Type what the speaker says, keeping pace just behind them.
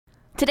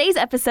Today's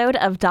episode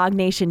of Dog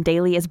Nation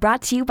Daily is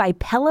brought to you by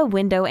Pella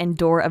Window and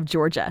Door of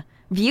Georgia,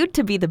 viewed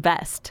to be the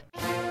best.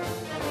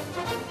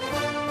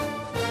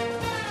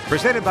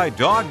 Presented by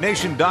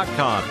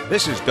DogNation.com.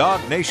 This is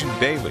Dog Nation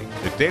Daily,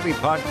 the daily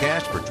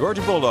podcast for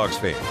Georgia Bulldogs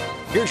fans.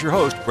 Here's your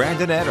host,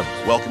 Brandon Adams.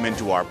 Welcome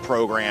into our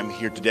program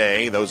here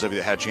today. Those of you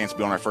that had a chance to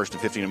be on our First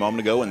and 15 a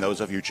moment ago, and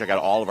those of you who check out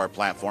all of our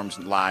platforms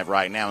live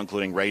right now,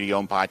 including radio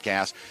and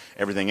podcast,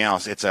 everything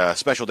else. It's a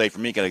special day for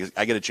me.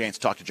 I get a chance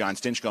to talk to John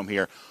Stinchcomb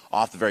here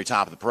off the very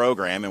top of the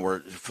program.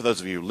 And for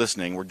those of you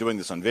listening, we're doing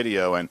this on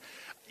video. And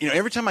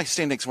every time I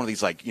stand next to one of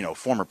these,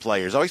 former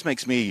players, it always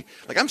makes me,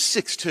 I'm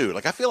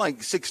 6'2". I feel like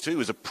 6'2"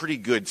 is a pretty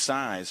good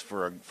size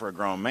for a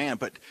grown man.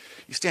 But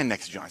you stand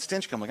next to John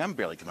Stinchcomb, I'm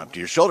barely coming up to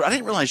your shoulder. I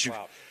didn't realize you...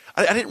 Wow.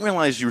 I didn't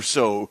realize you were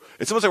so...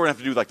 It's almost like we're going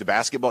to have to do the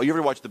basketball. You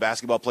ever watch the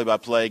basketball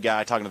play-by-play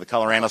guy talking to the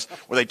color analyst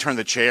where they turn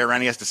the chair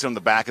around? He has to sit on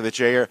the back of the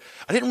chair.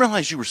 I didn't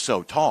realize you were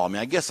so tall.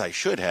 I guess I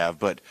should have,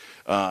 but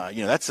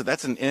that's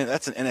an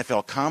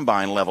NFL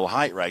combine level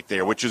height right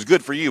there, which is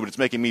good for you, but it's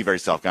making me very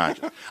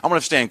self-conscious. I'm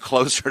going to stand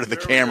closer to the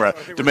camera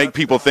to make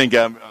people think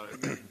I'm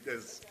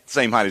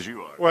same height as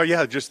you are. Well,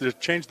 yeah, just to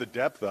change the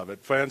depth of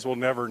it. Fans will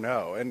never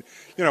know. And,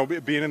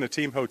 being in a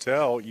team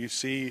hotel, you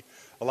see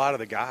a lot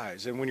of the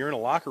guys. And when you're in a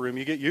locker room,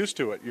 you get used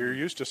to it. You're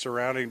used to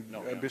surrounding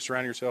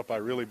yourself by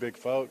really big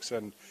folks.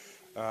 And,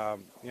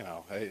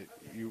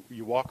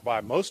 you walk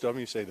by most of them,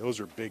 you say, those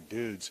are big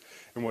dudes.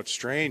 And what's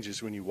strange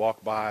is when you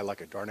walk by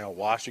like a Darnell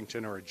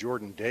Washington or a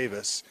Jordan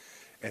Davis,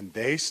 and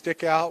they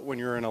stick out when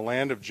you're in a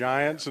land of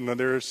giants and then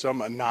there's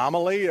some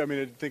anomaly. I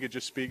think it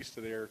just speaks to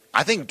their...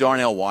 I think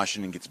Darnell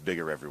Washington gets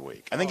bigger every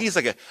week. I think he's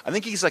like a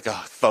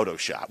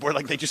Photoshop where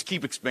they just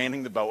keep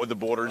expanding the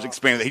borders,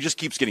 expanding. He just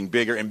keeps getting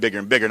bigger and bigger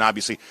and bigger. And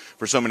obviously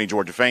for so many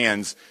Georgia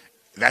fans,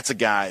 that's a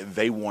guy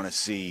they want to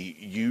see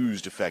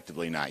used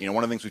effectively now.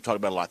 One of the things we've talked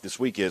about a lot this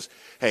week is,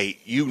 hey,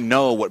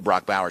 what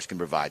Brock Bowers can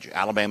provide you.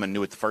 Alabama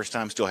knew it the first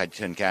time, still had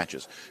 10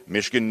 catches.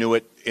 Michigan knew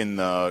it in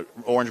the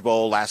Orange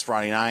Bowl last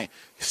Friday night,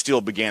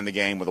 still began the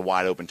game with a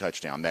wide-open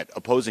touchdown. That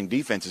opposing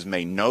defenses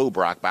may know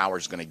Brock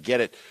Bowers is going to get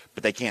it,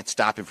 but they can't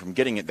stop him from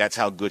getting it. That's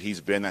how good he's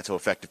been. That's how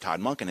effective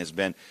Todd Monken has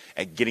been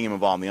at getting him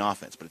involved in the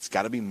offense. But it's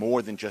got to be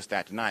more than just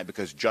that tonight,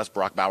 because just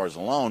Brock Bowers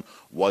alone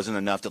wasn't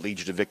enough to lead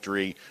you to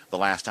victory the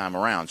last time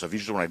around. So if you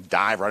just want to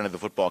dive right into the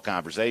football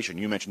conversation,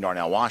 you mentioned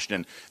Darnell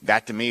Washington.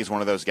 That, to me, is one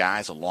of those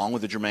guys, along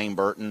with a Jermaine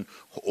Burton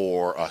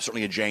or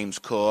certainly a James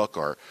Cook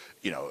or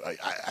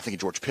I think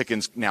George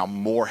Pickens now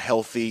more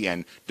healthy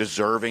and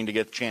deserving to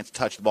get a chance to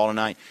touch the ball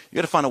tonight. You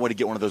got to find a way to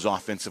get one of those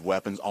offensive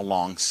weapons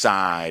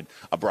alongside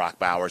a Brock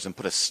Bowers and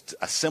put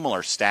a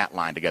similar stat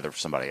line together for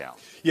somebody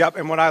else. Yep,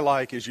 and what I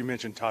like is you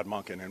mentioned Todd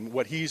Monken, and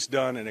what he's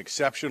done an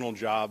exceptional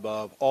job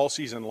of all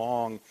season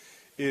long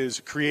is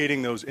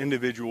creating those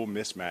individual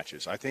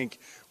mismatches. I think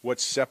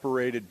what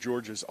separated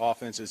Georgia's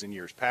offenses in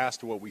years past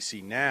to what we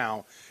see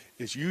now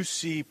is you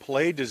see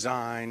play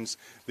designs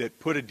that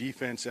put a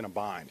defense in a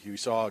bind. You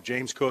saw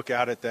James Cook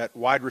out at that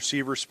wide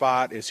receiver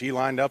spot. Is he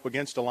lined up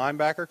against a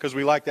linebacker? Because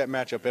we like that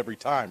matchup every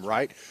time,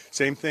 right?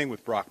 Same thing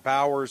with Brock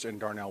Bowers and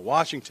Darnell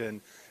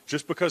Washington.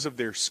 Just because of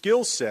their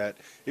skill set,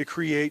 it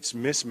creates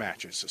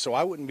mismatches. So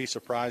I wouldn't be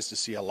surprised to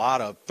see a lot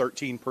of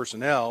 13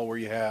 personnel where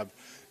you have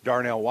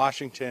Darnell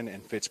Washington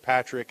and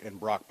Fitzpatrick and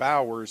Brock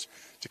Bowers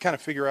to kind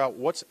of figure out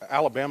what's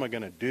Alabama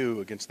going to do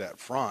against that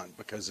front.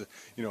 Because,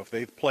 if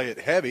they play it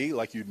heavy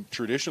like you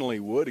traditionally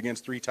would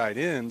against three tight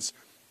ends,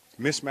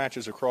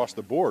 mismatches across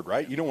the board,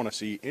 right? You don't want to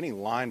see any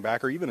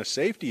linebacker, even a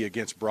safety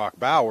against Brock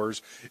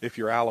Bowers if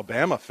you're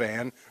Alabama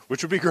fan,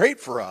 which would be great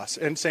for us.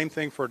 And same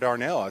thing for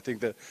Darnell. I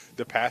think that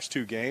the past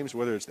two games,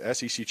 whether it's the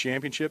SEC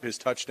championship, his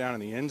touchdown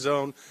in the end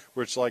zone,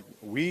 where it's like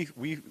we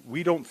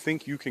don't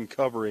think you can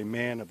cover a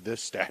man of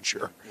this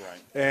stature.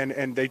 Right.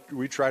 And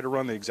we try to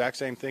run the exact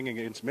same thing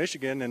against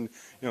Michigan, and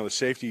the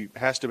safety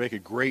has to make a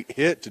great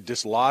hit to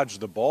dislodge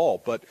the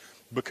ball, but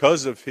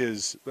because of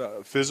his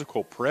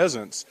physical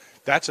presence,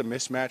 that's a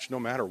mismatch no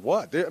matter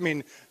what.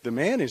 The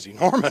man is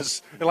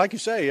enormous. And like you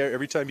say,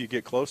 every time you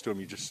get close to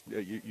him,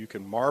 you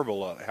can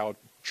marvel at how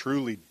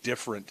truly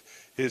different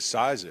his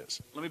size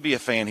is. Let me be a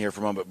fan here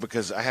for a moment,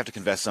 because I have to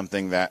confess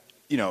something that,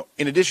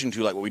 in addition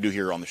to what we do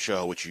here on the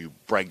show, which you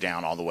break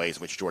down all the ways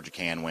in which Georgia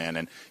can win,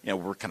 and,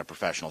 we're kind of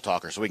professional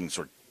talkers, so we can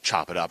sort of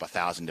chop it up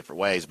 1,000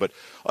 different ways. But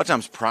a lot of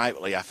times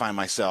privately, I find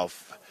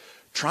myself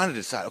trying to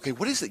decide, okay,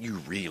 what is it you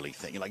really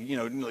think?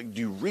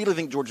 Do you really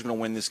think Georgia's going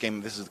to win this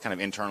game? This is the kind of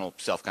internal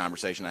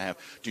self-conversation I have.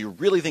 Do you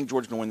really think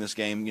Georgia's going to win this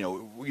game?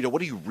 What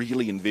do you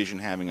really envision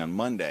having on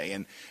Monday?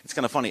 And it's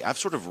kind of funny. I've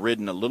sort of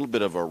ridden a little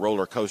bit of a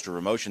roller coaster of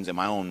emotions in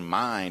my own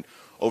mind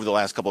over the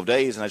last couple of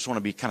days, and I just want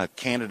to be kind of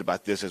candid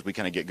about this as we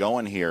kind of get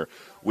going here,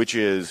 which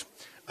is,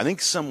 I think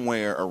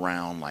somewhere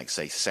around,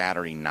 say,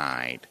 Saturday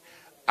night,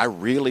 I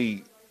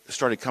really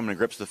started coming to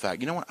grips with the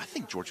fact, you know what, I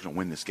think Georgia's going to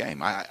win this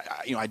game.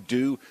 I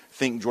do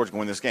think Georgia's going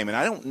to win this game. And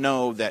I don't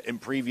know that in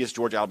previous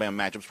Georgia-Alabama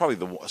matchups,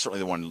 certainly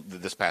the one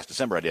this past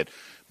December I did,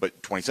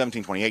 but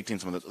 2017, 2018,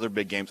 some of those other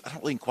big games, I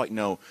don't really quite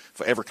know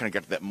if I ever kind of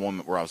got to that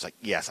moment where I was like,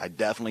 yes, I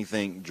definitely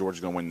think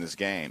Georgia's going to win this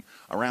game.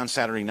 Around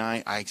Saturday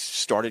night, I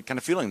started kind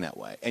of feeling that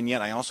way. And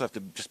yet I also have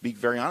to just be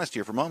very honest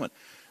here for a moment.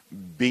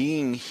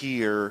 Being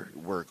here,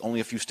 we're only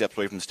a few steps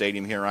away from the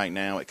stadium here right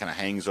now. It kind of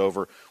hangs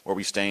over where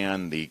we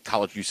stand. You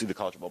see the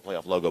College Football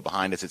Playoff logo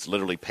behind us. It's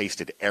literally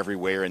pasted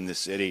everywhere in this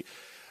city.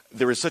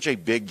 There is such a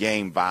big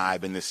game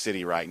vibe in this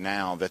city right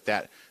now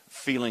that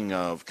feeling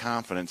of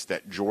confidence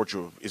that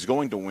Georgia is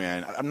going to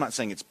win, I'm not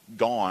saying it's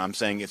gone. I'm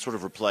saying it's sort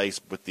of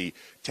replaced with the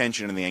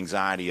tension and the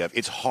anxiety of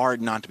it's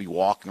hard not to be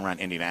walking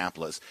around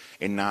Indianapolis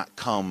and not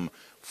come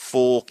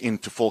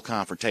into full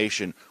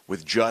confrontation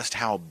with just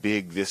how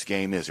big this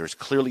game is. There's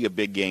clearly a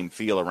big game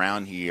feel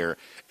around here,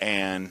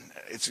 and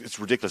it's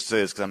ridiculous to say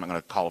this because I'm not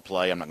going to call a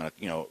play. I'm not going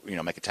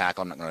to make a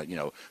tackle. I'm not going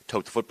to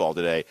tote the football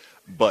today.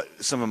 But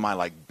some of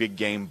my big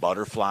game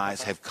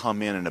butterflies have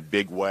come in a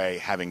big way,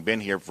 having been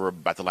here for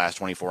about the last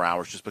 24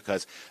 hours, just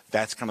because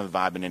that's kind of the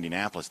vibe in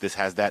Indianapolis. This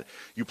has that.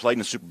 You played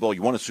in a Super Bowl.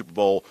 You won a Super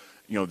Bowl.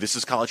 This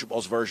is college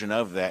football's version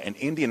of that. And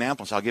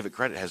Indianapolis, I'll give it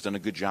credit, has done a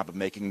good job of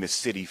making this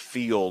city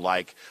feel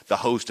like the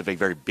host of a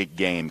very big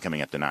game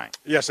coming up tonight.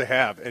 Yes, they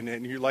have.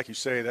 And like you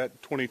say,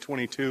 that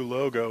 2022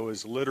 logo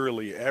is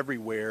literally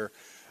everywhere.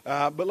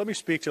 But let me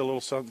speak to a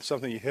little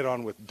something you hit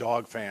on with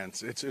dog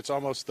fans. It's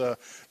almost the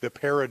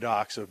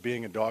paradox of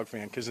being a dog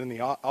fan, because in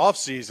the off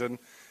season,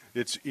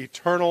 it's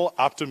eternal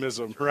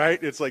optimism, right?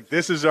 It's like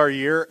this is our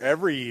year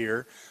every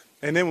year.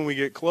 And then when we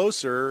get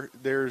closer,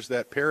 there's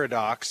that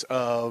paradox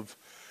of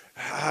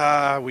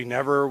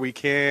we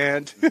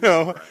can't,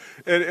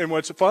 and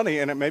what's funny,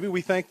 and maybe we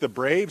thank the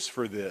Braves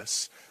for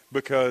this,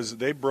 because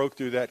they broke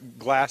through that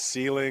glass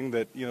ceiling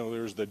that,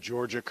 there's the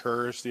Georgia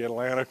curse, the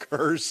Atlanta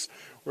curse,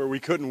 where we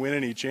couldn't win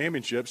any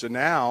championships. And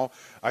now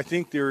I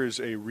think there is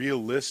a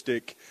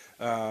realistic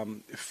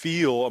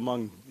feel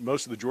among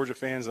most of the Georgia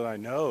fans that I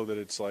know that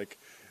it's like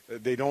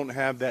they don't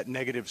have that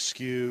negative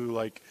skew,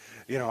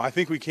 I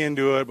think we can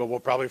do it, but we'll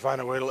probably find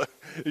a way to.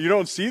 You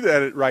don't see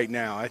that right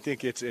now. I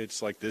think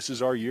it's like this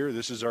is our year,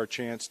 this is our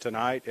chance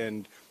tonight,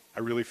 and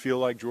I really feel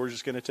like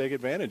Georgia's going to take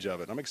advantage of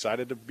it. I'm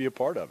excited to be a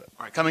part of it.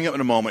 All right, coming up in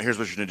a moment, here's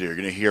what you're going to do. You're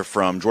going to hear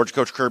from Georgia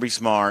coach Kirby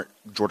Smart,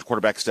 Georgia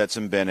quarterback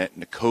Stetson Bennett,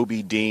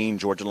 Nakobe Dean,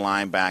 Georgia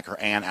linebacker,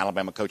 and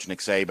Alabama coach Nick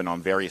Saban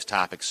on various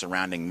topics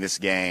surrounding this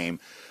game.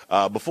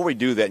 Before we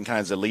do that, and kind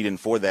of as a lead-in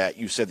for that,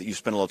 you said that you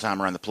spent a little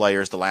time around the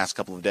players the last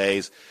couple of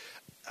days.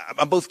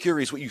 I'm both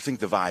curious what you think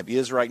the vibe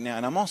is right now,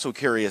 and I'm also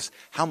curious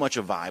how much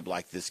a vibe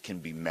like this can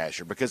be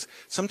measured, because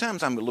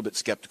sometimes I'm a little bit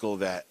skeptical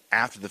that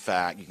after the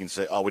fact you can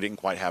say, oh, we didn't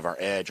quite have our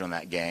edge on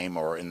that game,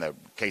 or in the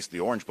case of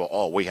the Orange Bowl,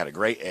 oh, we had a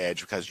great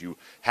edge because you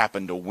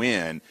happened to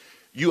win.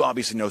 You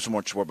obviously know so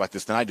much more about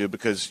this than I do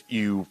because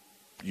you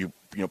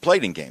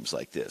played in games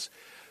like this.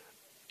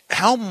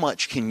 How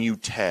much can you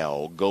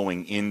tell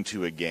going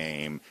into a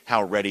game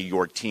how ready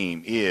your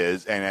team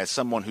is? And as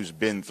someone who's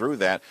been through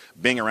that,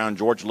 being around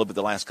Georgia a little bit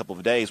the last couple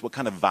of days, what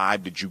kind of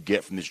vibe did you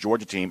get from this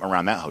Georgia team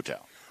around that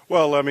hotel?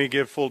 Well, let me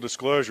give full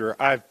disclosure.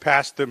 I've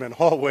passed them in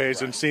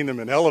hallways and seen them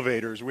in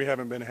elevators. We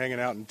haven't been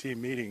hanging out in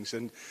team meetings.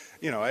 And,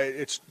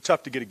 it's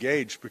tough to get a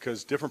gauge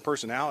because different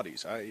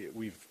personalities.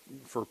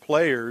 For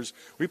players,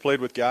 we played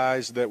with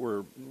guys that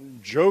were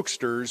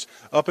jokesters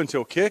up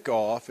until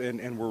kickoff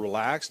and were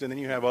relaxed. And then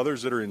you have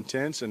others that are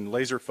intense and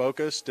laser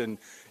focused. And,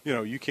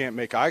 you can't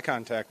make eye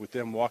contact with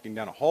them walking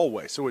down a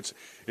hallway. So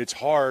it's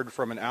hard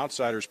from an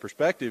outsider's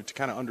perspective to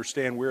kind of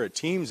understand where a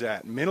team's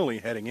at mentally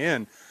heading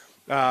in.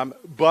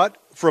 But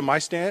from my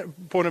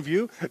point of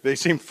view, they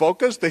seem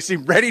focused. They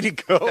seem ready to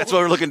go. That's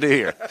what we're looking to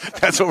hear.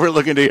 That's what we're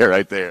looking to hear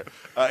right there.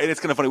 And it's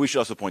kind of funny. We should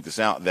also point this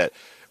out that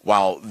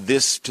while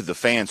this to the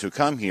fans who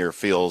come here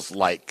feels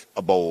like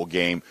a bowl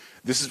game,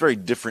 this is a very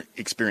different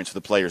experience for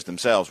the players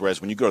themselves. Whereas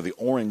when you go to the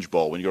Orange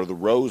Bowl, when you go to the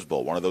Rose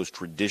Bowl, one of those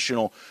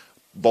traditional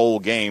bowl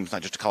games,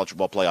 not just a college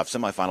football playoff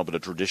semifinal, but a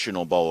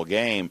traditional bowl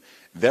game,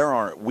 there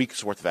are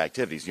weeks worth of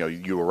activities.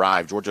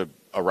 Georgia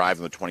arrived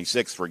on the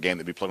 26th for a game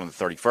that we played on the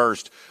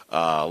 31st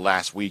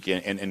last week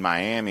in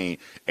Miami,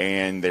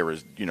 and there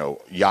was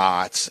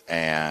yachts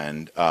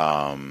and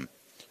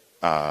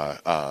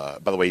by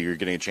the way, you're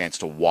getting a chance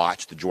to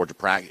watch the Georgia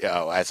practice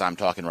as I'm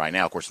talking right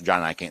now. Of course, John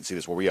and I can't see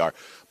this where we are,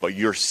 but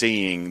you're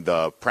seeing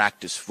the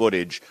practice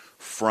footage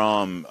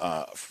from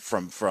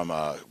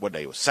what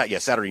day it was?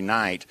 Saturday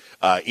night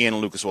in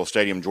Lucas Oil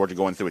Stadium. Georgia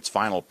going through its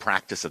final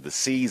practice of the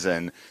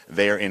season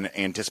there in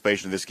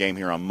anticipation of this game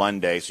here on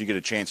Monday. So you get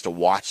a chance to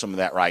watch some of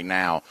that right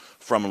now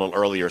from a little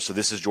earlier. So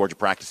this is Georgia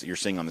practice that you're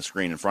seeing on the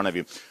screen in front of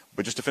you.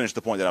 But just to finish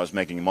the point that I was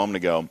making a moment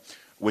ago,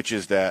 which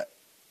is that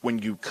when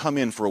you come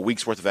in for a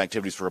week's worth of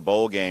activities for a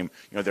bowl game,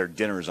 there are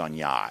dinners on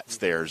yachts.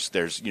 There's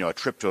a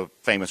trip to a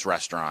famous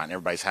restaurant.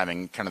 Everybody's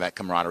having kind of that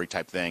camaraderie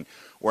type thing.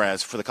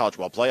 Whereas for the college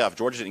football playoff,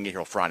 Georgia didn't get here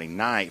on Friday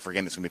night for a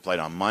game that's going to be played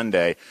on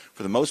Monday.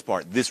 For the most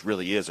part, this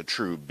really is a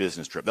true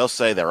business trip. They'll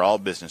say they're all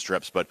business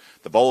trips, but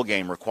the bowl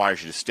game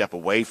requires you to step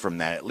away from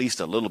that at least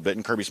a little bit.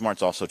 And Kirby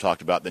Smart's also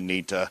talked about the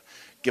need to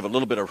give a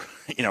little bit of,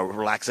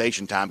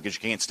 relaxation time because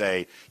you can't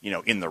stay,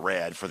 in the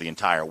red for the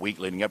entire week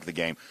leading up to the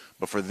game.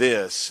 But for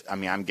this,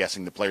 I'm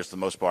guessing the players, for the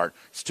most part,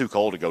 it's too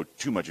cold to go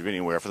too much of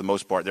anywhere. For the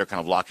most part, they're kind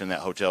of locked in that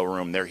hotel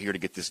room. They're here to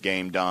get this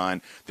game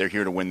done. They're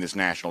here to win this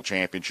national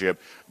championship.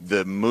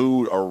 The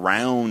mood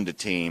around the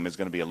team is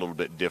going to be a little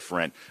bit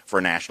different for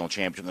a national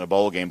championship than a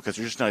bowl game because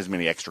there's just not as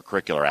many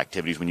extracurricular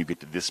activities when you get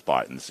to this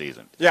spot in the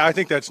season. Yeah, I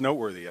think that's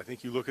noteworthy. I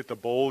think you look at the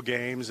bowl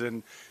games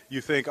and you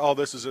think, oh,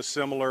 this is a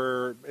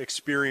similar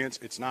experience.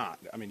 It's not.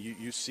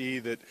 You see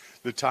that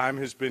the time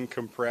has been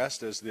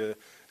compressed as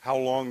how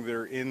long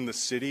they're in the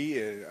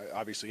city,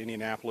 obviously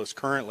Indianapolis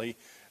currently,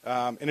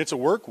 and it's a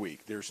work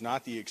week. There's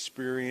not the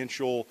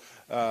experiential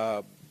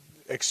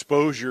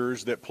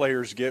exposures that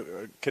players get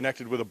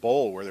connected with a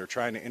bowl where they're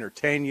trying to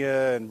entertain you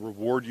and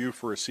reward you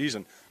for a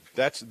season.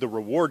 The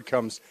reward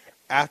comes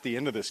at the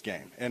end of this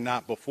game and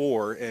not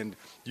before, and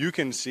you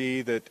can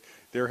see that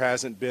there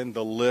hasn't been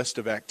the list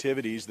of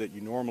activities that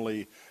you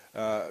normally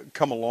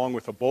come along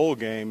with a bowl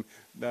game.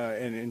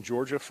 And in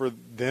Georgia, for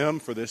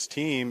this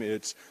team,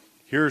 it's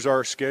here's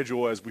our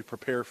schedule as we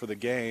prepare for the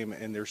game,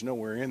 and there's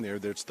nowhere in there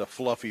that's the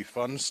fluffy,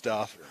 fun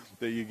stuff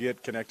that you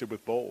get connected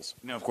with bowls.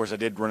 Of course, I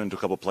did run into a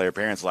couple of player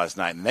parents last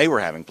night, and they were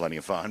having plenty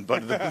of fun,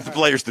 but the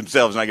players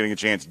themselves not getting a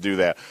chance to do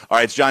that. All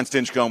right, it's John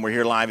Stinchcomb. We're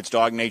here live. It's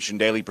Dog Nation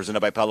Daily, presented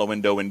by Pella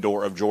Window and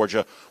Door of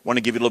Georgia. Want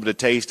to give you a little bit of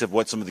taste of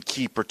what some of the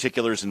key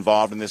particulars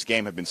involved in this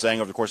game have been saying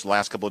over the course of the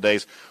last couple of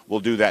days. We'll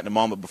do that in a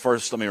moment, but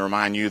first, let me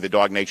remind you that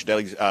Dog Nation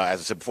Daily, as I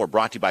said before,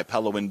 brought to you by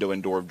Pella Window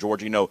and Door of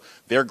Georgia.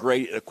 They're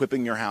great at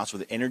equipping your house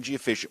with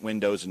energy-efficient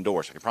windows and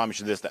doors. I can promise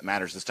you this, that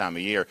matters this time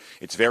of year.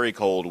 It's very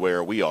cold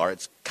where we are.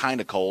 It's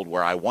kind of cold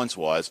where I once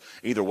was.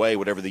 Either way,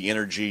 whatever the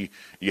energy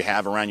you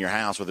have around your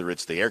house, whether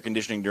it's the air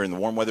conditioning during the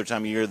warm weather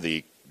time of year,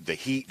 the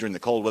heat during the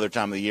cold weather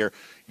time of the year,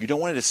 you don't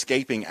want it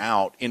escaping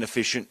out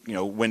inefficient,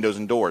 windows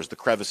and doors. The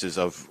crevices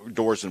of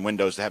doors and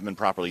windows that haven't been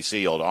properly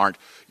sealed aren't,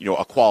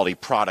 a quality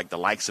product, the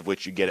likes of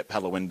which you get at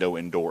Pella Window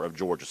and Door of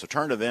Georgia. So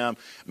turn to them,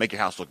 make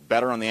your house look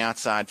better on the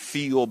outside,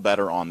 feel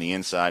better on the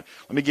inside.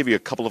 Let me give you a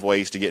couple of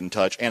ways to get in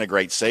touch and a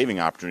great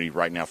saving opportunity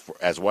right now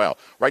as well.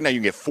 Right now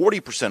you can get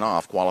 40%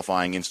 off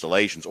qualifying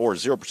installations or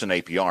 0%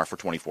 APR for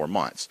 24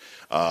 months.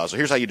 So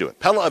here's how you do it.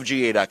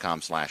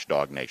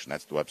 PellaofGA.com/DogNation.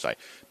 That's the website.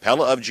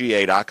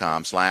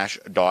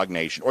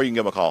 PellaofGA.com/DogNation. Or you can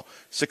give them a call,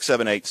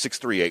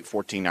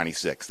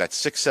 678-638-1496. That's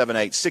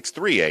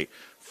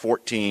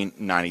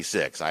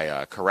 678-638-1496.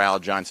 I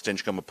corralled John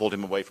Stinchcomb and pulled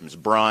him away from his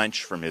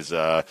brunch, from his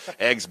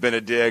Eggs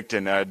Benedict,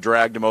 and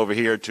dragged him over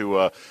here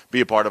to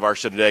be a part of our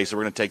show today. So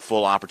we're going to take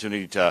full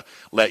opportunity to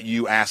let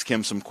you ask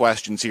him some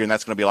questions here, and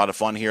that's going to be a lot of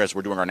fun here as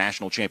we're doing our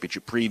National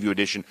Championship Preview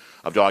edition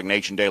of Dog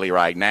Nation Daily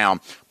right now.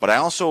 But I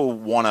also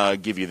want to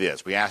give you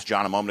this. We asked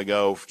John a moment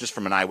ago, just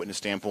from an eyewitness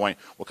standpoint,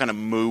 what kind of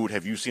mood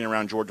have you seen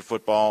around Georgia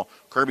football?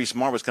 Kirby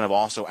Smart was kind of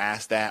also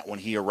asked that when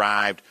he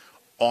arrived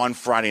on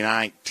Friday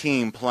night,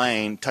 team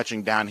plane,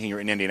 touching down here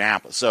in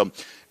Indianapolis. So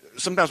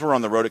sometimes we're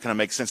on the road, it kind of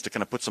makes sense to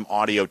kind of put some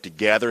audio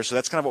together. So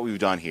that's kind of what we've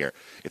done here.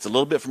 It's a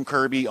little bit from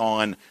Kirby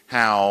on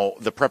how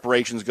the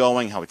preparation's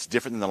going, how it's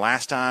different than the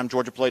last time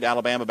Georgia played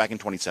Alabama back in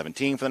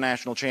 2017 for the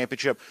national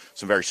championship.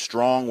 Some very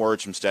strong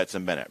words from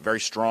Stetson Bennett, very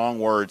strong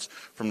words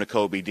from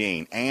Nakobe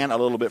Dean, and a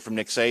little bit from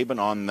Nick Saban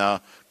on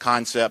the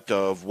concept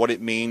of what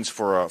it means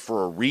for a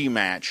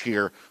rematch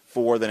here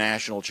for the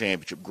national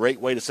championship. Great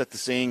way to set the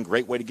scene,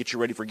 great way to get you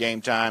ready for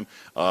game time.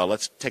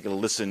 Let's take a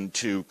listen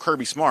to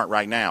Kirby Smart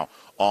right now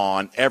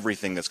on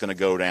everything that's going to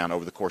go down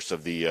over the course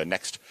of the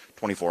next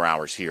 24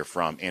 hours here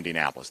from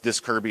Indianapolis. This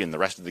Kirby and the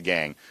rest of the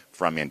gang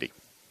from Indy.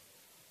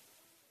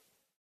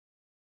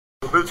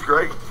 The boot's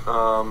great.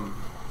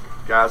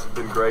 Guys have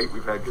been great.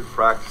 We've had good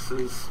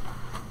practices.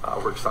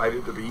 We're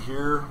excited to be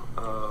here.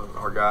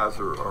 Our guys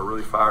are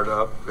really fired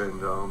up and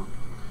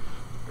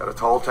got a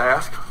tall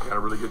task. Got a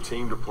really good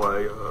team to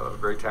play, a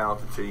very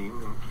talented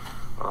team. And,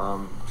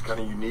 it's kind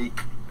of unique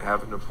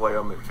having to play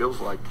them. It feels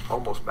like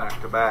almost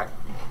back-to-back.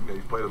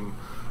 You play them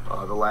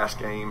the last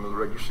game of the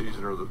regular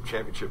season or the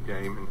championship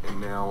game,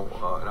 and now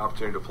an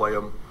opportunity to play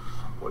them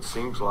what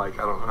seems like,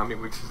 I don't know, how many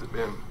weeks has it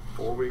been?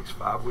 4 weeks,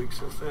 5 weeks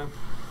since then?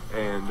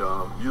 And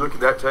you look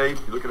at that tape,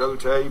 you look at other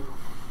tape,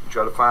 you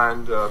try to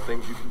find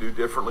things you can do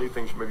differently,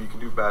 things maybe you can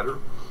do better.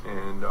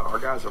 And our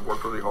guys have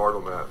worked really hard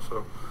on that.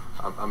 So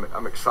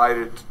I'm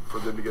excited for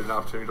them to get an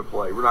opportunity to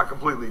play. We're not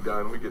completely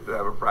done. We get to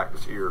have a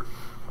practice here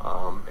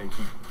and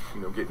keep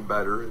getting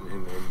better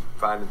and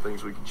finding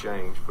things we can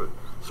change, but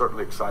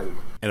certainly excited.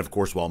 And of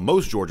course, while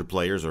most Georgia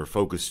players are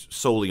focused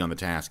solely on the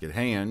task at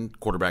hand,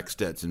 quarterback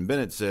Stetson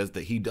Bennett says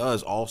that he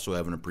does also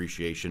have an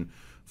appreciation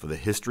for the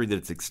history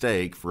that's at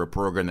stake for a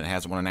program that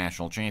hasn't won a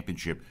national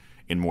championship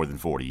in more than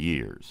 40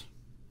 years.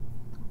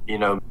 Me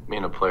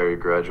and a player who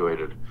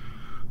graduated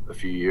a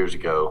few years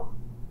ago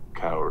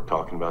kind of were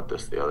talking about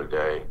this the other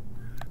day.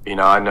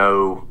 I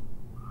know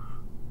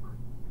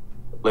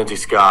Lindsey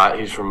Scott,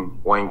 he's from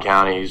Wayne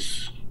County.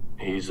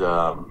 He's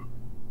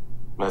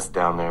that's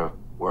down there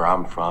where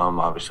I'm from.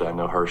 Obviously, I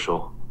know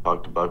Herschel,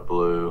 Buck to Buck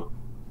Blue,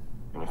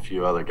 and a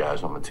few other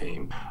guys on the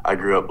team. I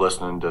grew up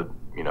listening to,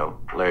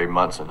 Larry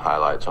Munson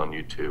highlights on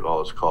YouTube,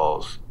 all his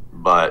calls.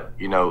 But,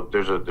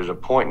 there's a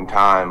point in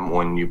time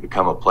when you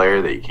become a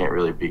player that you can't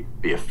really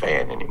be a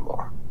fan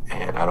anymore.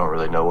 And I don't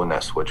really know when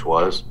that switch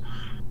was,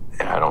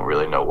 and I don't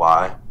really know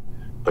why.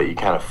 But you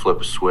kind of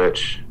flip a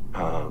switch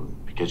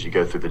because you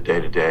go through the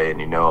day-to-day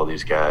and all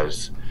these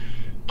guys,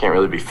 can't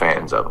really be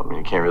fans of them.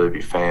 You can't really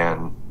be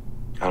fan.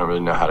 I don't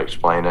really know how to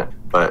explain it.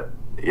 But,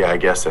 yeah, I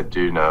guess I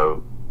do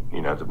know,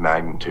 the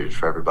magnitude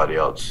for everybody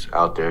else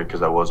out there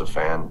because I was a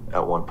fan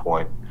at one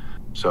point.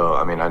 So,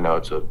 I know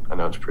it's a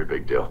pretty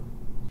big deal.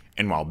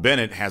 And while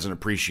Bennett has an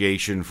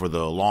appreciation for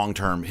the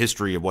long-term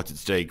history of what's at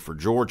stake for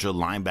Georgia,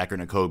 linebacker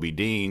Nakobe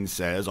Dean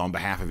says on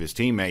behalf of his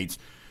teammates,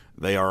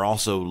 they are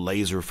also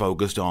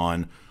laser-focused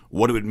on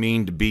what it would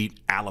mean to beat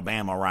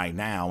Alabama right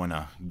now in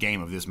a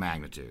game of this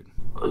magnitude.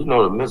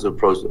 The mental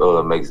approach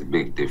makes a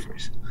big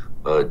difference.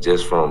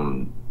 Just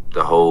from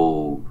the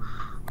whole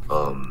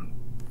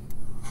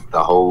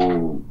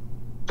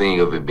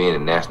thing of it being a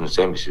national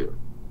championship.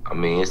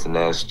 It's a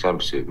national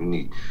championship.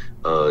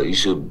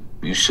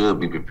 You should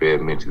be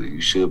prepared mentally.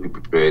 You should be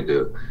prepared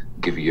to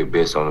give it your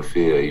best on the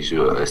field. You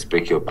should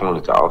expect your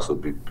opponent to also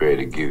be prepared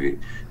to give it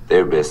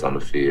their best on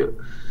the field.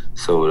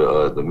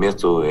 So the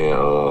mental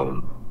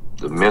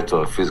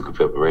and physical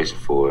preparation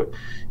for it,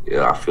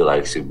 I feel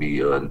like should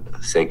be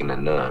second to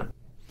none.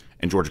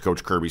 And Georgia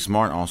coach Kirby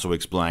Smart also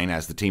explained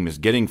as the team is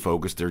getting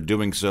focused, they're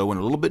doing so in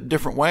a little bit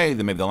different way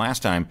than maybe the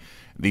last time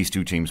these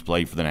two teams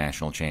played for the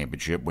national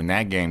championship. When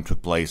that game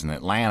took place in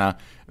Atlanta,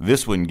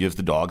 this one gives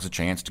the Dogs a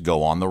chance to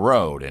go on the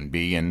road and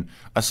be in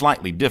a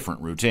slightly different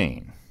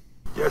routine.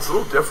 Yeah, it's a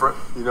little different.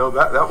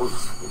 That was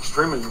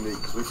extremely unique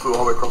because we flew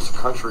all the way across the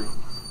country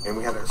and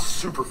we had a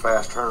super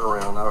fast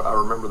turnaround. I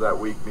remember that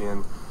week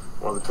being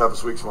one of the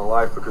toughest weeks of my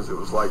life because it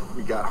was like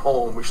we got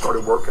home, we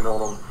started working on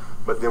them,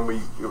 but then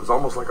it was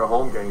almost like a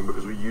home game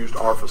because we used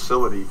our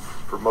facility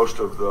for most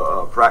of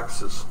the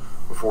practices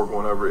before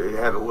going over. It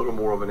had a little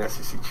more of an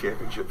SEC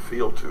championship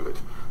feel to it,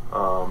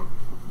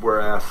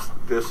 whereas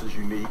this is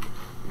unique.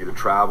 You get to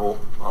travel,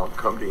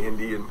 come to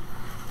Indy,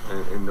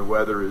 and the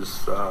weather is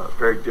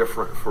very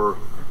different for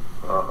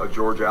a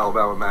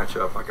Georgia-Alabama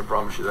matchup. I can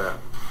promise you that.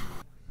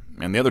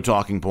 And the other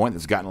talking point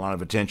that's gotten a lot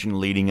of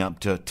attention leading up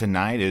to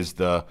tonight is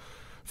the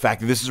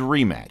fact that this is a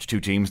rematch. Two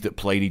teams that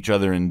played each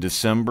other in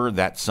December.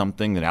 That's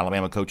something that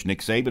Alabama coach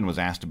Nick Saban was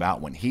asked about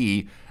when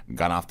he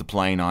got off the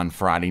plane on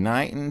Friday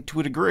night, and to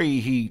a degree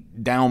he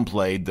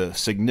downplayed the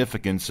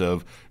significance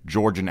of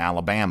Georgia and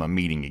Alabama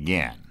meeting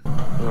again.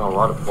 A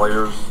lot of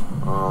players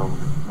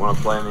want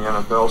to play in the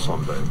NFL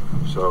someday,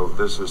 so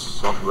this is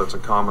something that's a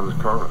common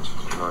occurrence.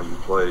 You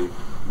play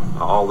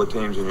all the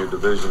teams in your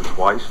division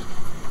twice,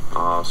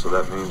 so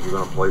that means you're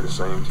going to play the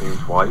same team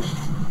twice.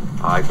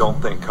 I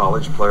don't think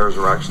college players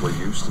are actually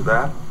used to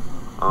that,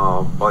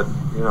 but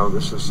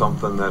this is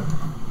something that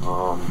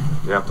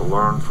you have to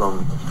learn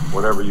from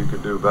whatever you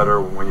could do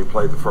better when you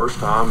played the first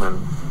time,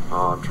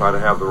 and try to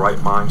have the right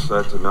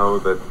mindset to know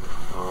that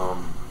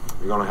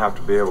you're going to have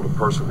to be able to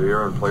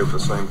persevere and play with the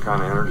same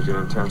kind of energy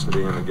and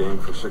intensity in the game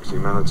for 60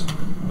 minutes,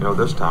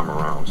 this time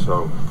around.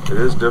 So it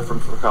is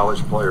different for college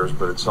players,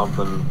 but it's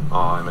something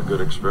and a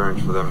good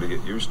experience for them to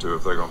get used to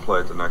if they're going to play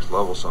at the next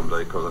level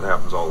someday, because it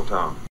happens all the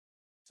time.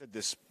 Said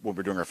this when we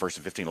were doing our first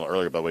and 15 a little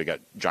earlier. By the way, we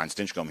got John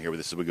Stinchcomb here with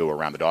us as we go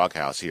around the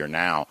doghouse here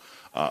now,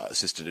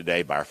 assisted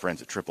today by our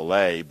friends at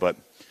AAA. But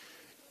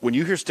when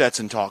you hear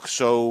Stetson talk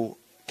so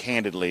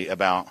candidly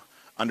about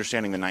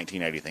understanding the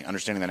 1980 thing,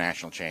 understanding the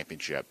national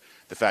championship,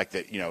 the fact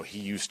that he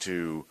used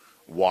to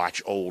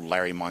watch old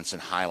Larry Munson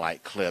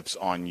highlight clips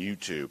on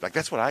YouTube. Like,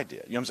 that's what I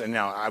did. You know what I'm saying?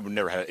 Now, I would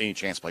never had any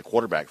chance to play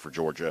quarterback for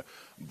Georgia,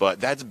 but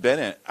that's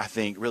Bennett, I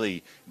think,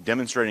 really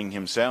demonstrating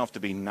himself to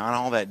be not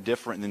all that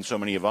different than so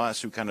many of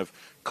us who kind of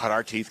cut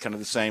our teeth kind of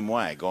the same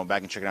way, going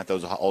back and checking out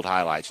those old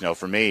highlights.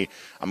 For me,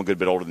 I'm a good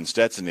bit older than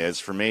Stetson is.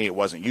 For me, it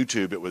wasn't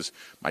YouTube. It was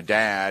my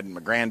dad and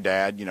my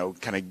granddad,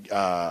 kind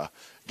of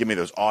give me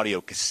those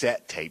audio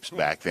cassette tapes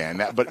back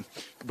then. But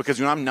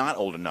because I'm not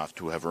old enough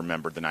to have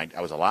remembered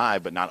I was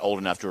alive, but not old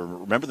enough to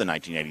remember the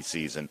 1980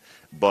 season.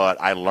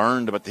 But I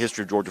learned about the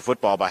history of Georgia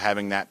football by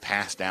having that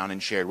passed down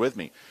and shared with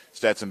me.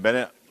 Stetson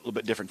Bennett, a little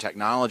bit different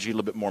technology, a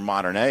little bit more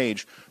modern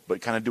age,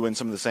 but kind of doing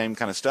some of the same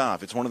kind of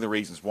stuff. It's one of the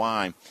reasons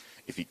why,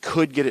 if he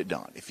could get it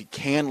done, if he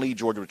can lead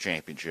Georgia to a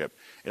championship,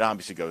 it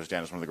obviously goes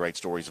down as one of the great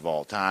stories of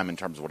all time in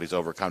terms of what he's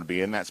overcome to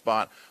be in that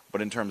spot,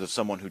 but in terms of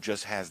someone who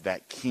just has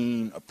that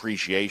keen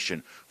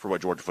appreciation for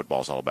what Georgia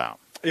football is all about.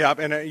 Yeah,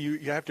 and you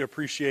have to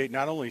appreciate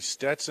not only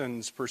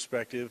Stetson's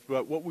perspective,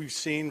 but what we've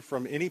seen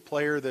from any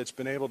player that's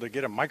been able to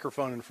get a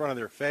microphone in front of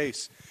their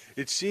face.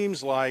 It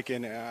seems like,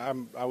 and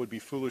I would be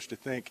foolish to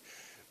think,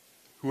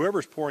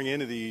 whoever's pouring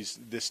into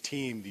this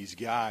team, these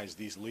guys,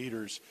 these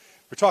leaders,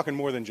 we're talking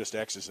more than just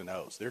X's and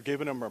O's. They're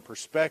giving them a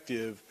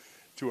perspective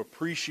to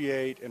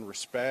appreciate and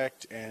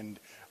respect and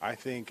I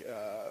think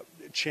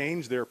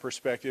change their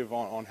perspective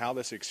on how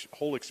this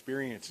whole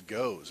experience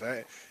goes.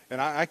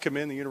 I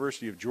commend the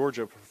University of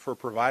Georgia for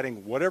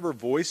providing whatever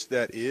voice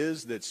that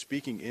is that's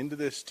speaking into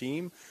this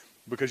team,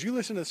 because you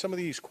listen to some of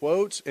these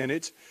quotes and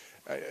it's,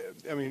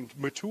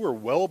 mature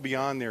well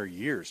beyond their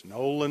years.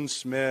 Nolan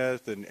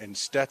Smith and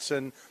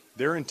Stetson,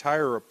 their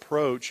entire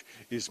approach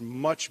is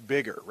much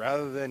bigger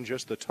rather than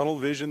just the tunnel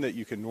vision that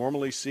you can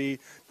normally see,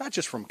 not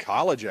just from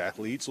college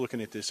athletes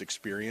looking at this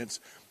experience,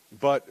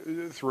 but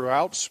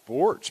throughout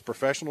sports,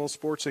 professional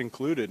sports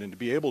included. And to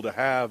be able to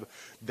have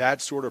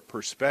that sort of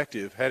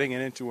perspective heading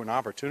into an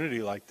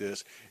opportunity like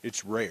this,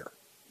 it's rare.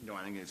 No,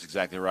 I think that's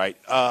exactly right.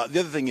 The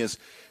other thing is,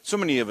 so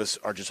many of us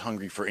are just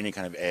hungry for any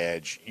kind of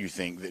edge you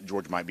think that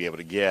Georgia might be able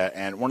to get.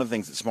 And one of the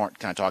things that Smart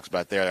kind of talks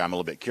about there that I'm a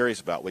little bit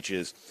curious about, which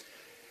is,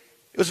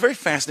 it was a very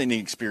fascinating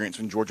experience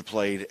when Georgia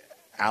played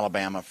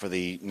Alabama for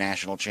the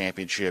national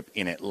championship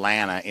in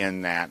Atlanta,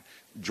 in that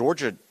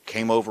Georgia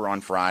came over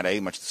on Friday,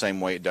 much the same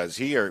way it does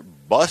here,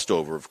 bussed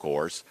over, of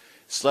course,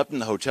 slept in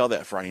the hotel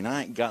that Friday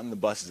night, got in the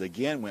buses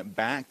again, went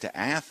back to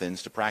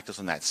Athens to practice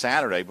on that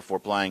Saturday before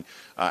playing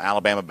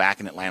Alabama back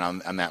in Atlanta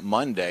on that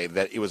Monday.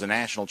 That it was a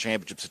national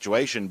championship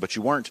situation, but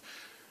you weren't,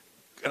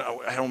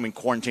 I don't mean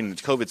quarantined in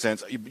the COVID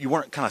sense, you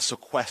weren't kind of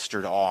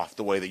sequestered off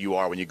the way that you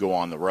are when you go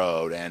on the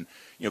road. And,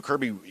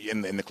 Kirby,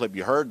 in the clip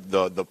you heard,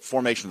 the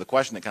formation of the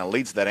question that kind of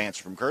leads to that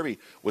answer from Kirby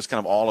was kind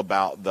of all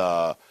about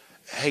the,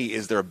 hey,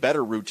 is there a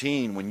better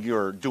routine when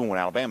you're doing what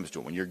Alabama's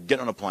doing, when you're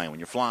getting on a plane, when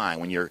you're flying,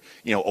 when you're,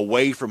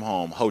 away from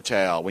home,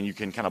 hotel, when you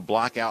can kind of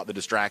block out the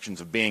distractions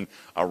of being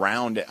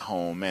around at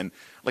home? And,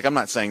 I'm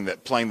not saying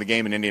that playing the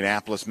game in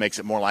Indianapolis makes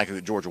it more likely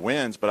that Georgia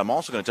wins, but I'm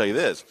also going to tell you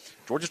this.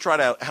 Georgia's tried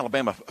out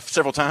Alabama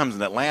several times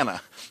in Atlanta.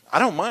 I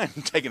don't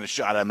mind taking a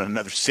shot at them in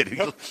another city.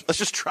 Let's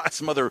just try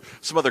some other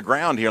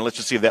ground here, and let's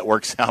just see if that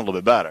works out a little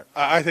bit better.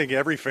 I think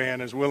every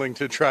fan is willing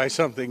to try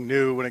something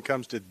new when it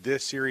comes to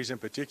this series in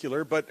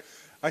particular, but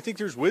I think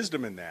there's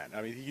wisdom in that.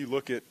 You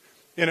look at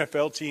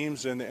NFL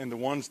teams and the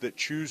ones that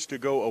choose to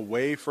go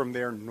away from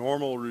their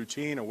normal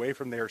routine, away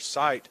from their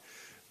site.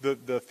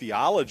 The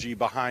theology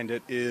behind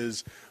it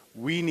is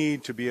we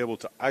need to be able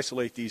to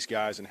isolate these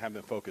guys and have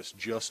them focus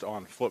just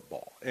on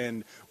football.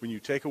 And when you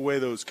take away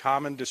those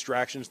common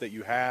distractions that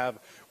you have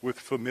with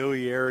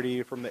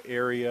familiarity from the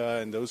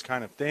area and those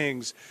kind of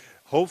things,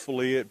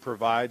 hopefully it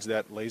provides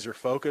that laser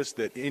focus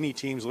that any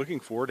team's looking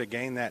for to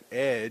gain that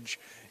edge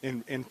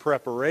in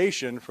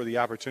preparation for the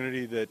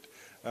opportunity that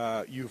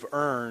you've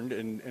earned,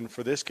 and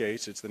for this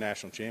case, it's the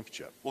national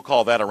championship. We'll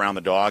call that Around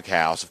the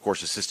Doghouse, of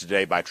course, assisted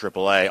today by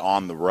AAA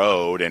on the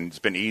road, and it's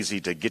been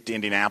easy to get to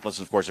Indianapolis.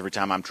 And of course, every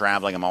time I'm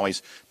traveling, I'm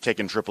always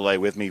taking AAA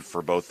with me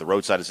for both the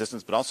roadside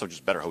assistance, but also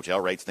just better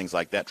hotel rates, things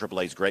like that.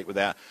 AAA is great with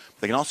that.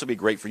 But they can also be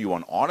great for you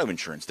on auto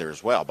insurance there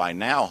as well. By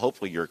now,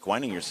 hopefully, you're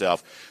acquainting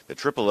yourself that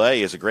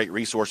AAA is a great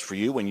resource for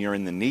you when you're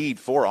in the need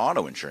for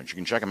auto insurance. You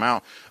can check them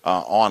out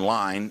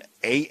online,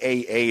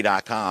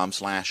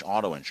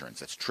 AAA.com/auto insurance.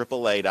 That's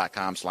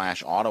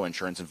AAA.com/auto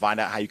insurance, and find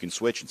out how you can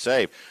switch and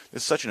save.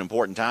 This is such an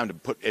important time to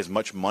put as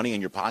much money in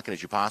your pocket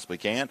as you possibly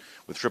can.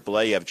 With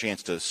AAA, you have a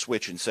chance to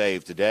switch and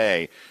save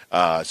today.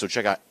 So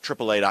check out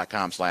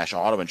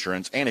AAA.com/auto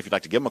insurance. And if you'd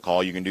like to give them a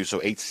call, you can do so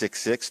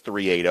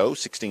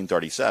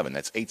 866-380-1637.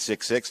 That's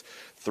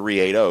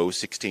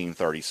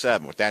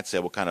 866-380-1637. With that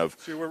said, we'll kind of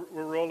see, we're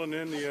rolling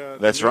in the.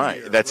 That's right.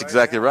 Year, That's right?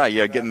 exactly right.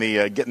 Yeah, getting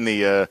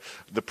the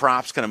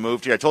props kind of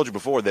moved here. I told you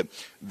before that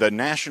the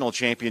national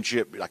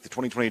championship, like the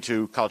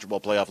 2022 college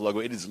football playoff logo,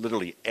 it is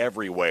literally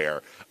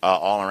everywhere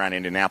all around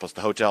Indianapolis.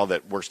 The hotel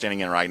that we're standing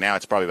in right now,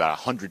 it's probably about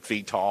 100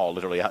 feet tall,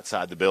 literally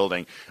outside the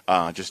building.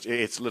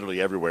 It's literally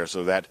everywhere.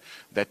 So that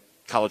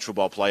college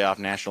football playoff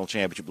national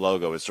championship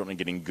logo is certainly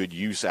getting good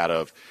use out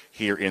of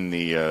here in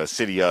the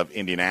city of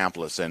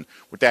Indianapolis. And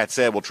with that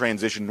said, we'll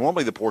transition.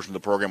 Normally the portion of the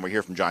program we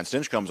hear from John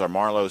Stinchcombs, our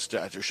Marlowe's,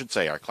 I should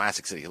say our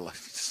Classic City,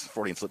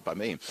 Freudian slip by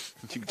me, you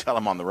can tell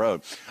him on the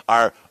road,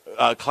 our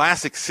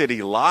Classic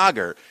City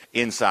Lager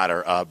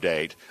Insider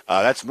Update.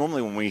 That's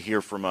normally when we hear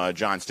from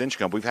John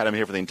Stinchcomb. We've had him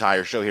here for the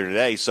entire show here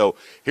today. So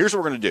here's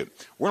what we're going to do.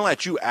 We're going to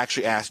let you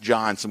actually ask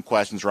John some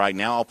questions right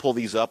now. I'll pull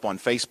these up on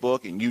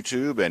Facebook and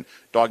YouTube and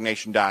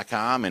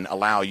DogNation.com and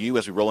allow you,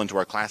 as we roll into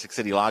our Classic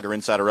City Lager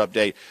Insider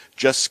Update,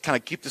 just kind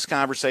of keep this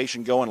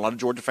conversation going. A lot of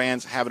Georgia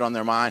fans have it on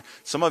their mind.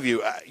 Some of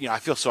you, I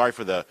feel sorry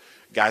for the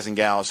guys and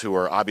gals who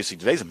are obviously,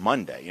 today's a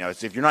Monday.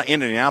 If you're not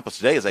in Indianapolis,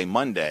 today is a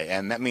Monday,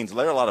 and that means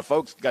there are a lot of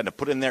folks got to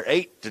put in their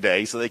 8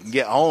 today so they can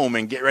get home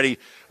and get ready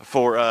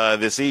for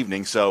this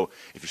evening. So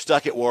if you're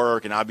stuck at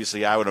work, and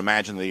obviously I would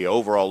imagine the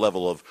overall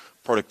level of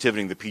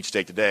productivity in the Peach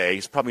State today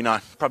is probably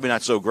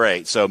not so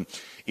great. So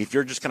If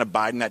you're just kind of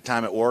biding that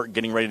time at work,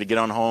 getting ready to get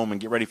on home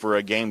and get ready for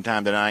a game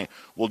time tonight,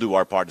 we'll do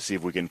our part to see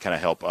if we can kind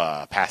of help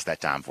pass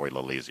that time for you a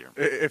little easier.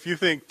 If you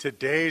think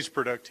today's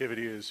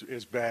productivity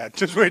is bad,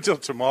 just wait till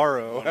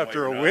tomorrow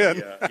after a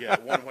win. Yeah,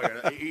 one way or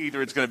another.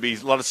 Either it's going to be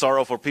a lot of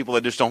sorrow for people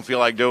that just don't feel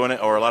like doing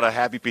it, or a lot of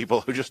happy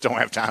people who just don't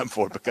have time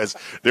for it because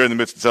they're in the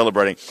midst of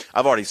celebrating.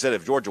 I've already said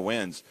if Georgia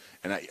wins,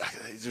 and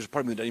there's a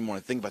part of me that doesn't even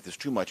want to think about this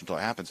too much until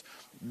it happens,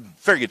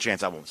 very good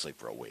chance I won't sleep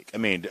for a week. I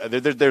mean,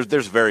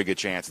 there's a very good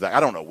chance that I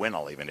don't know when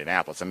I'll leave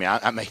Indianapolis. I mean,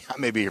 I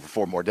may be here for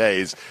 4 more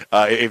days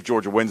if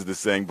Georgia wins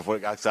this thing before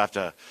I have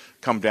to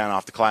come down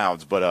off the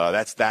clouds. But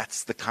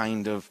that's the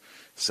kind of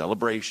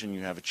celebration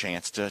you have a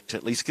chance to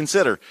at least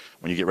consider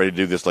when you get ready to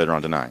do this later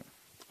on tonight.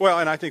 Well,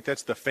 and I think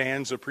that's the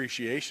fans'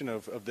 appreciation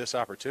of this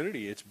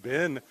opportunity. It's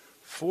been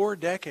 4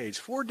 decades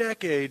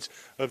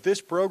of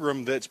this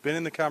program that's been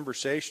in the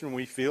conversation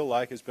we feel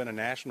like has been a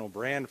national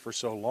brand for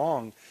so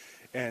long.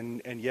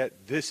 And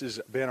yet this has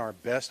been our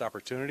best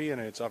opportunity,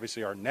 and it's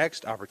obviously our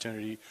next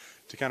opportunity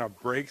to kind of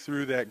break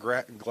through that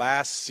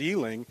glass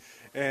ceiling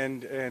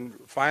and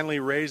finally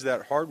raise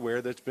that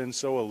hardware that's been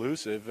so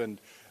elusive. And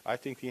I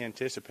think the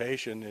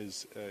anticipation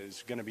is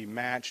going to be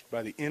matched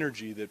by the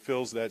energy that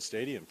fills that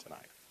stadium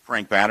tonight.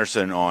 Frank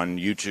Patterson on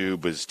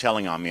YouTube was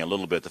telling on me a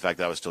little bit the fact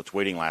that I was still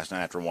tweeting last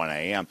night after 1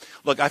 a.m.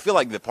 Look, I feel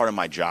like that part of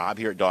my job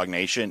here at Dog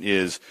Nation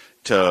is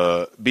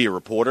to be a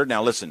reporter.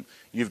 Now, listen,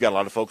 you've got a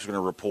lot of folks who are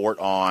going to report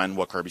on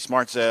what Kirby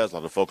Smart says. A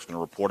lot of folks are going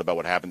to report about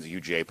what happens at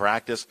UGA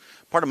practice.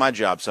 Part of my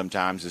job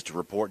sometimes is to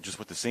report just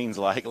what the scene's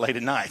like late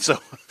at night.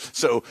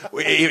 So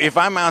if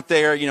I'm out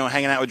there,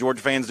 hanging out with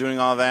Georgia fans doing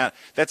all that,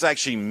 that's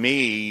actually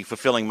me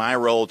fulfilling my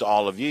role to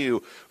all of you.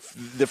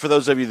 For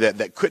those of you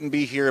that couldn't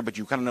be here, but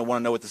you kind of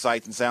want to know what the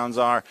sights and sounds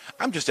are,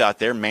 I'm just out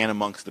there, man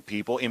amongst the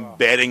people,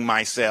 embedding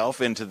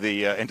myself into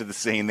the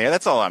scene there.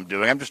 That's all I'm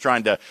doing. I'm just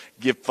trying to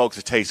give folks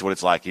a taste of what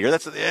it's like here.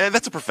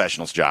 That's a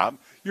professional's job.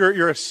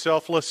 You're a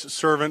selfless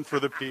servant for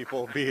the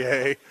people,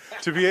 B.A.,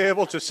 to be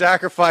able to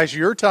sacrifice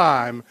your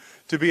time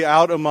to be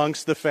out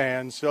amongst the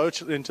fans so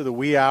into the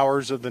wee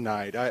hours of the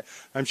night.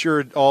 I'm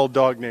sure all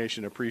Dog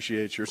Nation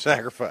appreciates your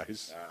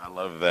sacrifice. I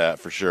love that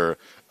for sure.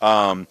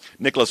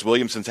 Nicholas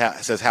Williamson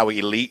says, how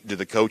elite do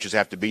the coaches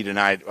have to be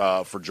tonight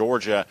for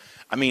Georgia?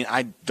 I mean,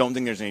 I don't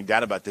think there's any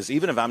doubt about this.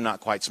 Even if I'm not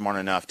quite smart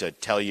enough to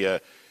tell you,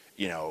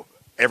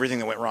 everything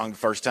that went wrong the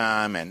first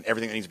time and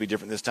everything that needs to be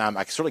different this time,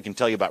 I certainly can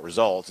tell you about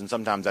results, and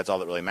sometimes that's all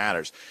that really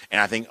matters. And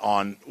I think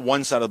on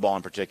one side of the ball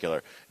in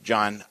particular,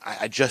 John,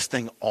 I just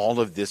think all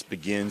of this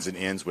begins and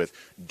ends with,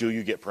 do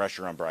you get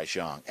pressure on Bryce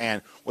Young?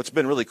 And what's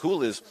been really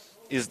cool is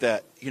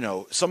that,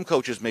 some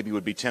coaches maybe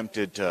would be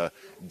tempted to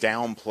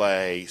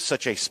downplay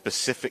such a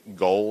specific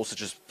goal,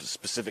 such a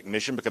specific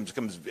mission.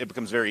 It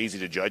becomes very easy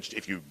to judge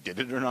if you did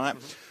it or not.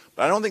 Mm-hmm.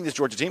 But I don't think this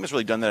Georgia team has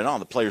really done that at all.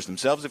 The players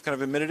themselves have kind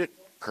of admitted it.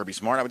 Kirby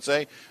Smart, I would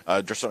say,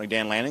 certainly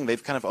Dan Lanning,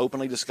 they've kind of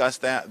openly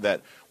discussed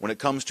that when it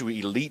comes to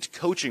elite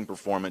coaching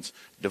performance,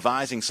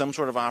 devising some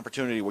sort of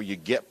opportunity where you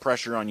get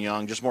pressure on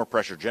Young, just more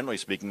pressure generally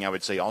speaking, I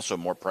would say also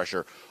more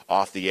pressure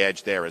off the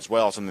edge there as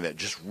well, something that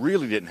just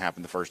really didn't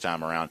happen the first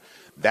time around.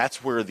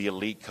 That's where the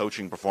elite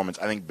coaching performance,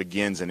 I think,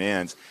 begins and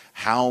ends.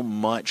 How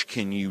much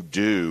can you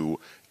do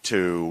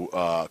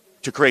to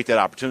create that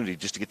opportunity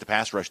just to get the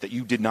pass rush that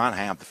you did not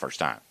have the first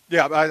time?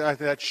 Yeah, I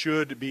that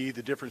should be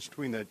the difference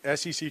between the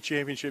SEC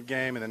championship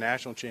game and the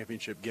national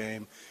championship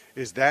game,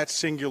 is that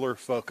singular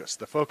focus.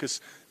 The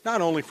focus not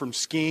only from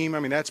scheme,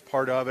 I mean, that's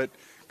part of it.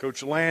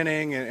 Coach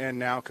Lanning and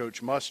now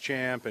Coach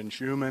Muschamp and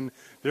Schumann,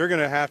 they're going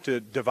to have to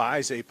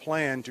devise a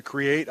plan to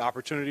create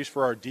opportunities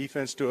for our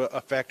defense to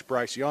affect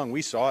Bryce Young.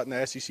 We saw it in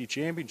the SEC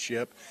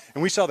championship,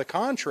 and we saw the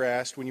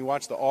contrast when you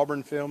watch the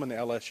Auburn film and the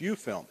LSU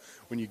film.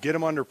 When you get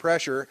him under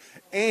pressure,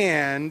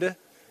 and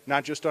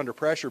not just under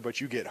pressure,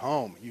 but you get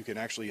home. You can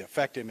actually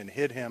affect him and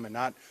hit him and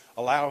not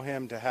allow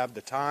him to have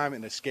the time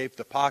and escape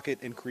the pocket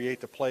and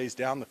create the plays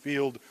down the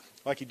field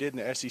like he did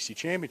in the SEC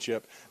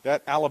championship.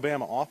 That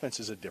Alabama offense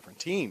is a different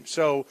team.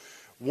 So,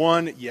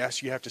 one,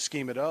 yes, you have to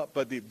scheme it up,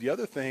 but the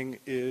other thing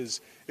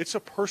is it's a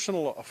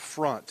personal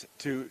affront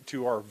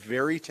to our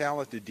very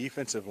talented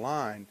defensive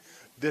line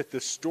that the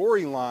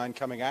storyline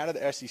coming out of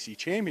the SEC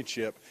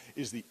championship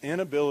is the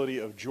inability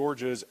of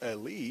Georgia's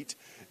elite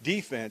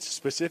defense,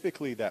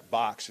 specifically that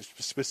box,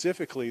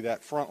 specifically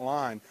that front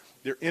line,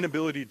 their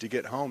inability to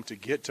get home, to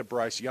get to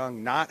Bryce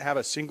Young, not have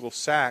a single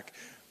sack.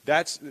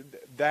 That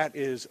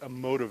is a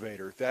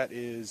motivator. That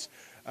is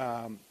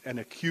an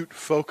acute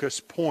focus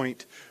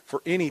point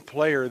for any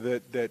player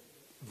that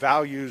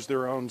values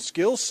their own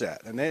skill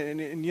set. And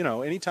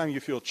anytime you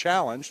feel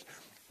challenged,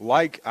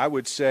 like I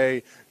would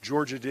say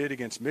Georgia did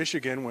against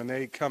Michigan when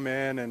they come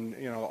in and,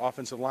 the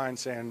offensive line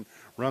saying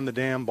run the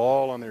damn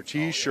ball on their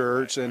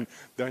T-shirts, and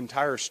the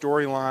entire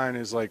storyline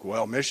is like,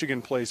 well,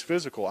 Michigan plays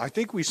physical. I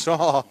think we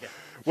saw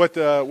what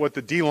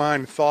the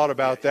D-line thought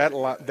about that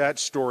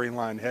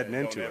storyline heading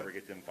into it. Don't ever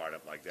get them fired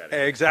up like that.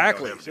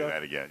 Exactly. Don't ever do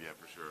that again, yeah,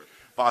 for sure.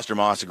 Foster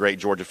Moss, a great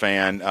Georgia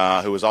fan,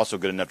 who was also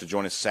good enough to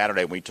join us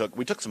Saturday. We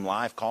took some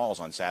live calls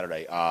on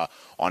Saturday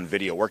on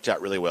video. Worked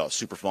out really well.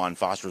 Super fun.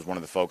 Foster was one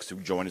of the folks who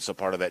joined us a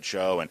part of that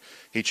show, and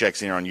he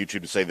checks in here on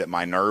YouTube to say that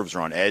my nerves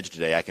are on edge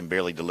today. I can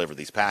barely deliver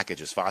these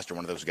packages. Foster,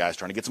 one of those guys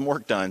trying to get some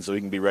work done so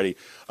he can be ready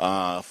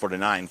for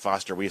tonight. And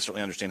Foster, we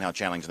certainly understand how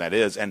challenging that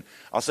is. And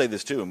I'll say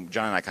this too, and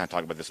John and I kind of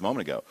talked about this a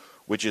moment ago,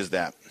 which is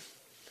that,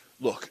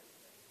 look,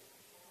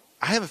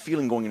 I have a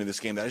feeling going into this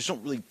game that I just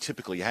don't really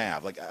typically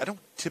have. Like, I don't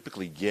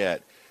typically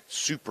get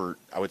super,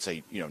 I would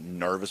say,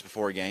 nervous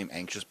before a game,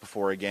 anxious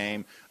before a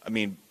game. I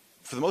mean,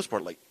 for the most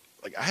part, like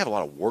I have a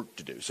lot of work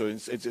to do. So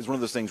it's one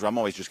of those things where I'm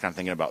always just kind of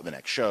thinking about the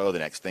next show, the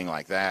next thing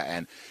like that.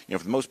 And,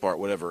 for the most part,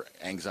 whatever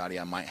anxiety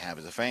I might have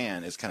as a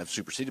fan is kind of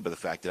superseded by the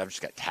fact that I've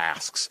just got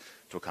tasks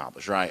to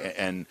accomplish, right?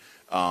 And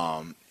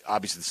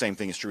obviously the same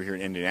thing is true here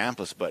in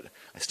Indianapolis, but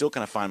I still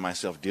kind of find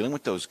myself dealing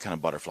with those kind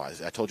of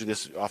butterflies. I told you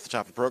this off the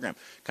top of the program.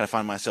 Kind of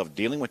find myself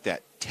dealing with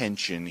that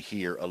tension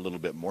here a little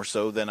bit more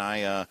so than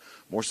I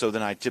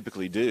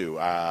typically do.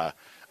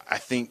 I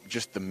think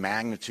just the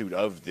magnitude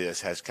of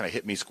this has kind of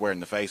hit me square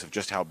in the face of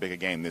just how big a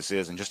game this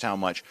is and just how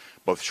much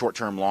both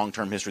short-term,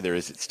 long-term history there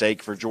is at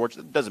stake for Georgia.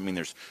 That doesn't mean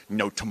there's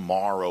no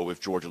tomorrow if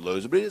Georgia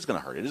loses, but it is going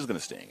to hurt. It is going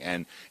to sting.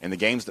 And the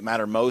games that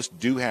matter most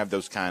do have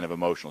those kind of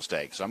emotional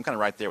stakes. So I'm kind of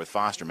right there with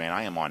Foster, man.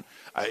 I am on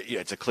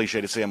it's a cliche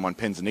to say I'm on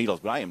pins and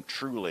needles, but I am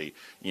truly,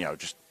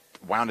 just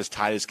wound as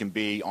tight as can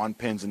be, on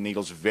pins and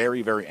needles,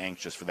 very, very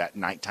anxious for that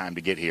nighttime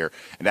to get here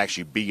and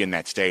actually be in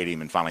that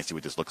stadium and finally see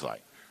what this looks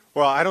like.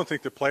 Well, I don't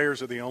think the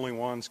players are the only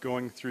ones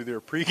going through their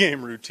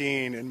pregame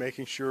routine and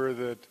making sure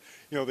that,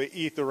 they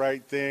eat the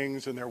right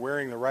things and they're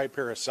wearing the right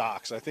pair of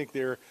socks. I think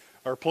there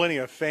are plenty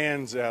of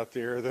fans out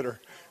there that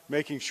are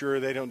making sure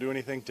they don't do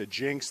anything to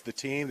jinx the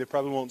team. They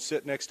probably won't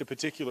sit next to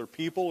particular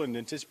people in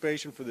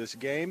anticipation for this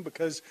game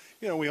because,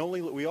 we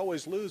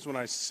always lose when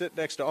I sit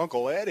next to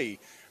Uncle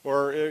Eddie.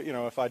 Or,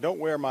 if I don't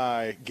wear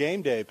my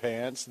game day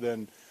pants,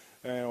 then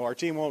our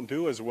team won't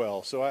do as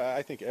well. So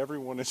I think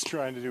everyone is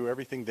trying to do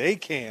everything they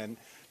can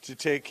to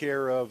take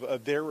care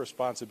of their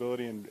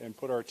responsibility and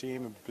put our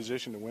team in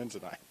position to win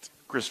tonight.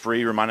 Chris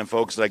Free reminding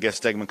folks that I guess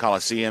Stegman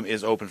Coliseum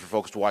is open for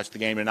folks to watch the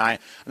game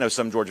tonight. I know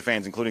some Georgia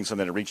fans, including some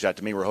that have reached out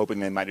to me, were hoping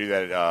they might do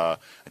that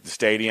at the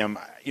stadium.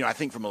 I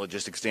think from a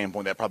logistics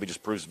standpoint, that probably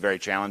just proves very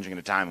challenging at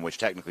a time in which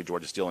technically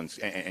Georgia's still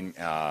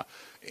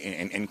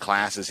in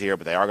classes here,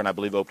 but they are going to, I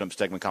believe, open up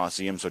Stegman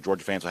Coliseum, so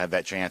Georgia fans will have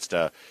that chance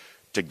to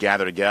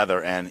gather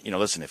together. And,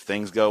 listen, if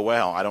things go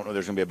well, I don't know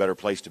there's going to be a better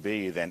place to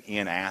be than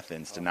in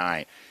Athens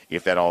tonight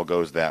if that all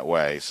goes that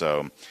way.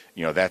 So,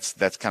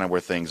 that's kind of where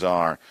things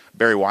are.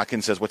 Barry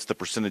Watkins says, what's the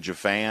percentage of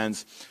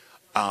fans?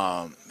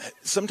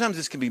 Sometimes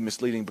this can be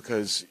misleading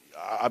because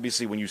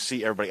obviously when you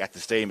see everybody at the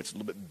stadium, it's a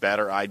little bit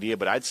better idea.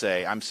 But I'd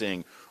say I'm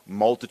seeing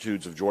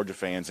multitudes of Georgia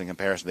fans in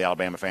comparison to the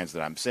Alabama fans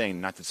that I'm seeing.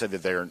 Not to say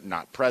that they're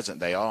not present,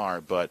 they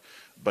are, but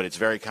it's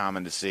very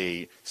common to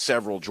see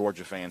several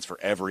Georgia fans for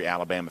every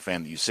Alabama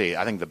fan that you see.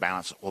 I think the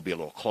balance will be a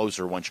little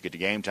closer once you get to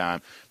game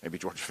time. Maybe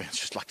Georgia fans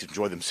just like to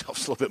enjoy themselves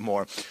a little bit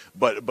more.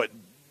 But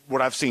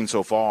what I've seen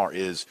so far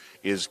is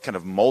kind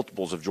of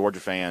multiples of Georgia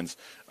fans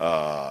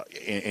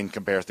in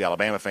comparison to the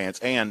Alabama fans.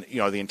 And,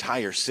 the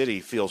entire city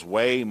feels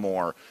way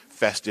more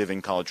festive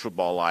in college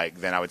football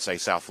like than I would say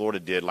South Florida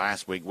did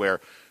last week,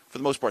 where for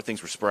the most part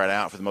things were spread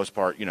out. For the most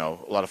part, a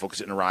lot of folks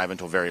didn't arrive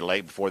until very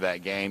late before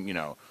that game,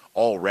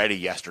 already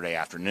yesterday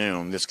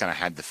afternoon. This kind of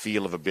had the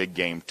feel of a big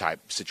game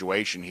type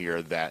situation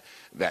here that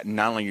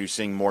not only are you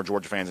seeing more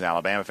Georgia fans than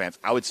Alabama fans,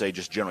 I would say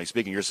just generally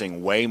speaking, you're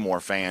seeing way more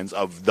fans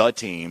of the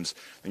teams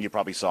than you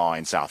probably saw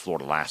in South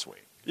Florida last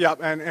week. Yeah,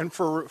 and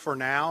for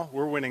now,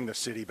 we're winning the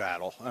city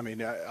battle. I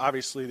mean,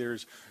 obviously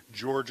there's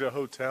Georgia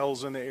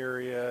hotels in the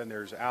area and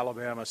there's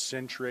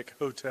Alabama-centric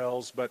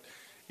hotels, but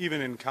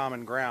even in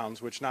common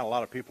grounds, which not a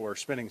lot of people are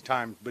spending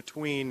time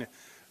between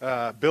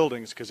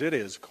buildings because it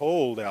is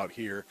cold out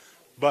here.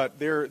 But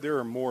there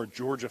are more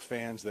Georgia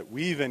fans that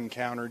we've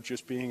encountered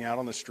just being out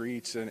on the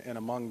streets and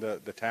among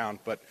the town.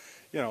 But,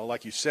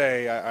 like you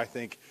say, I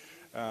think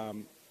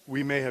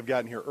we may have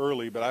gotten here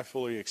early, but I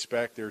fully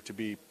expect there to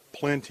be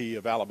plenty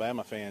of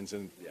Alabama fans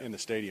in the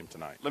stadium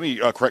tonight. Let me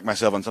correct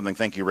myself on something.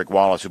 Thank you, Rick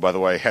Wallace, who, by the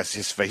way, has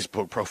his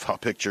Facebook profile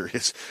picture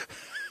is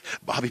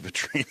Bobby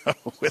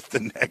Petrino with the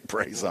neck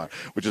brace on,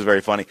 which is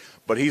very funny.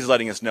 But he's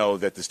letting us know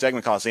that the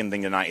Stegman Coliseum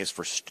thing tonight is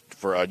for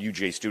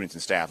UGA students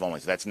and staff only,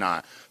 so that's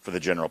not for the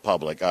general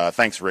public.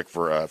 Thanks, Rick,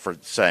 for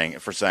saying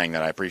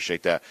that. I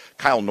appreciate that.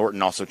 Kyle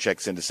Norton also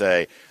checks in to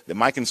say that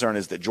my concern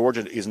is that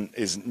Georgia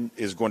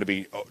is going to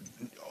be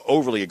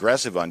overly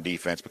aggressive on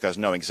defense because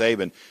knowing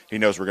Saban, he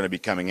knows we're going to be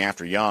coming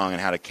after Young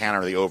and how to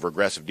counter the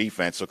over-aggressive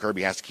defense. So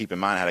Kirby has to keep in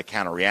mind how to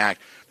counter-react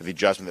to the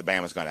adjustment that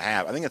Bama's going to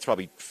have. I think that's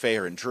probably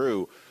fair and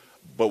true.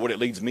 But what it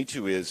leads me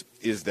to is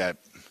that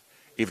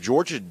if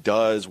Georgia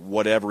does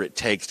whatever it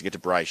takes to get to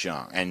Bryce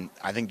Young, and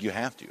I think you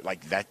have to,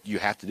 like that, you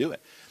have to do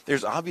it.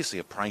 There's obviously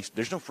a price.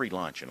 There's no free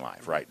lunch in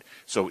life, right?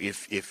 So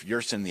if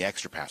you're sending the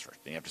extra pass rush,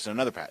 then you have to send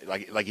another pass.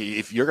 Like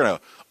if you're going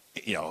to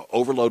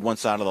overload one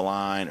side of the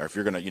line, or if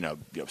you're going to,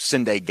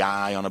 send a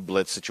guy on a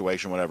blitz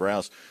situation, whatever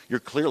else, you're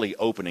clearly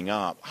opening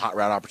up hot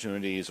route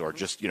opportunities or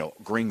just,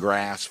 green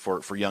grass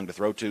for Young to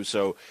throw to.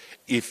 So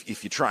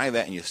if you try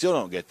that and you still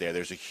don't get there,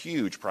 there's a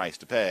huge price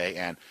to pay.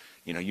 And,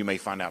 you may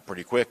find out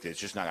pretty quick that it's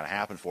just not going to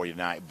happen for you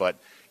tonight. But,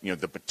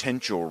 the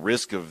potential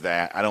risk of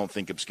that, I don't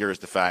think obscures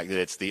the fact that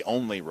it's the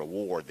only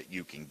reward that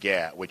you can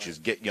get, which is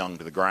get Young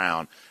to the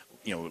ground,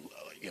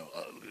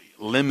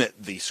 limit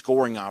the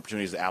scoring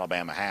opportunities that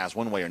Alabama has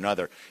one way or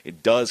another.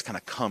 It does kind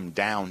of come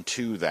down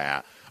to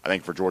that, I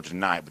think, for Georgia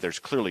tonight, but there's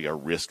clearly a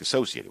risk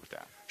associated with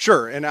that.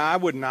 Sure, and I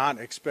would not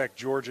expect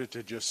Georgia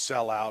to just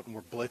sell out and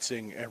we're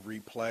blitzing every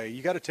play.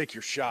 You got to take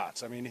your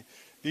shots. I mean,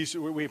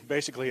 we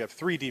basically have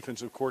 3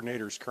 defensive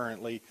coordinators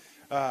currently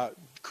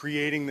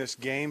creating this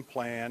game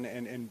plan,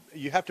 and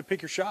you have to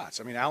pick your shots.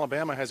 I mean,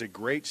 Alabama has a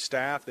great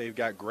staff. They've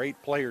got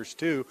great players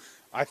too.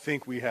 I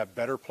think we have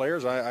better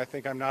players. I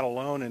think I'm not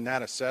alone in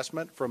that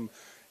assessment from,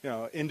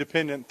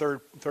 independent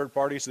third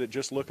parties that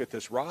just look at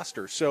this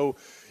roster. So,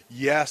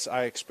 yes,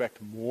 I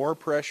expect more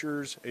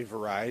pressures, a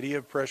variety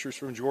of pressures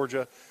from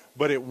Georgia,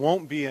 but it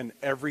won't be an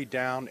every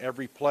down,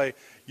 every play.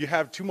 You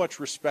have too much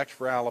respect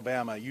for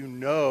Alabama. You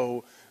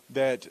know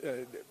that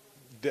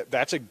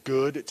that's a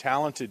good,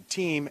 talented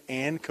team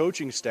and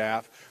coaching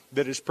staff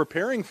that is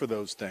preparing for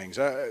those things.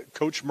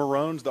 Coach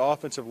Marone's the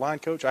offensive line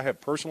coach. I have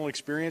personal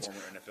experience.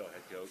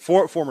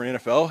 Former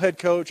NFL head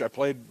coach. I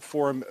played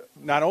for him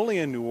not only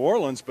in New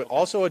Orleans, but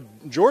also at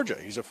Georgia.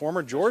 He's a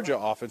former Georgia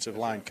offensive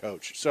line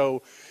coach.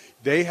 So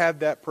they have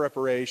that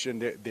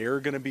preparation.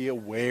 They're going to be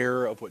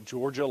aware of what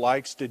Georgia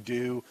likes to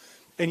do,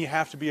 and you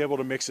have to be able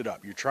to mix it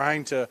up. You're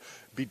trying to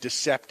be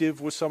deceptive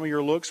with some of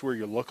your looks where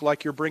you look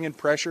like you're bringing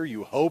pressure.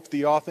 You hope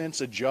the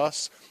offense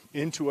adjusts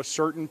into a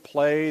certain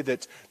play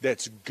that's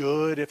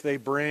good if they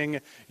bring,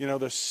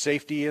 the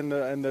safety and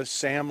the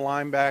Sam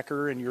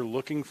linebacker, and you're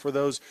looking for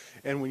those.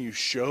 And when you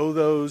show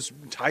those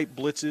tight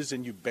blitzes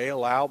and you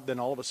bail out, then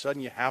all of a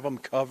sudden you have them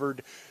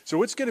covered.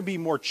 So it's going to be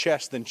more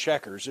chess than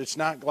checkers. It's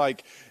not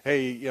like,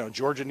 hey,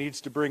 Georgia needs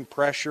to bring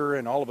pressure,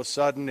 and all of a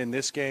sudden in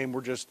this game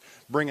we're just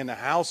bringing the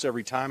house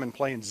every time and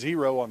playing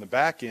zero on the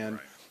back end.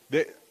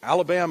 Right.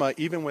 Alabama,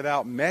 even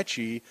without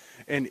Mechie,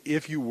 and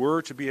if you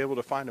were to be able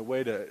to find a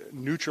way to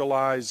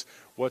neutralize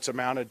what's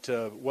amounted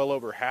to well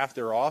over half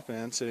their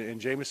offense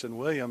in Jameson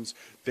Williams,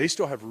 they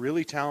still have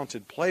really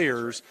talented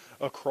players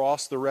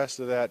across the rest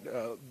of that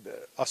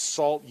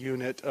assault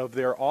unit of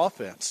their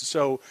offense.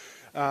 So,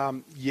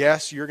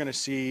 yes, you're going to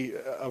see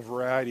a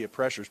variety of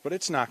pressures, but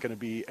it's not going to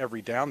be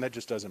every down. That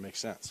just doesn't make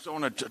sense. So I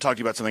want to talk to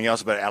you about something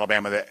else about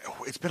Alabama that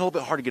it's been a little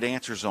bit hard to get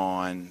answers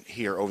on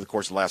here over the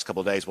course of the last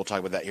couple of days. We'll talk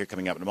about that here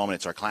coming up in a moment.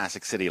 It's our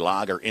Classic City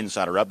Lager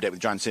Insider Update with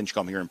John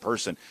Cinchcomb here in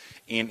person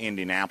in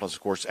Indianapolis.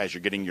 Of course, as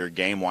you're getting your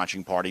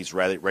game-watching parties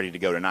ready to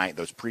go tonight,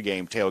 those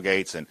pregame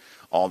tailgates and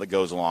all that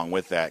goes along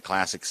with that,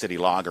 Classic City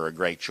Lager, a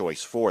great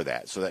choice for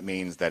that. So that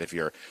means that if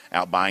you're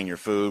out buying your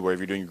food,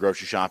 wherever you're doing your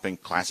grocery shopping,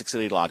 Classic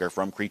City Lager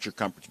from Creature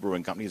Comforts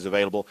Brewing Company is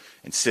available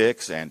in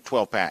 6 and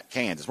 12-pack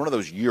cans. It's one of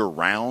those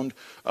year-round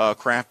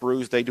craft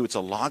brews they do. It's a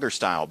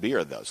lager-style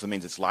beer, though, so that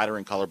means it's lighter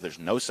in color, but there's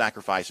no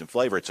sacrifice in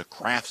flavor. It's a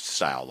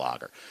craft-style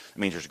lager. It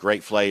means there's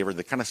great flavor,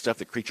 the kind of stuff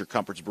that Creature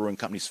Comforts Brewing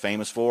Company is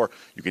famous for.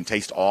 You can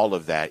taste all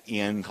of that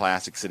in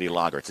Classic City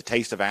Lager. It's a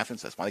taste of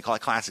Athens. That's why they call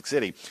it Classic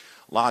City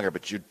Lager,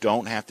 but you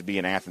don't have to be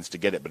in Athens to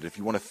get it. But if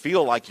you want to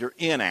feel like you're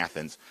in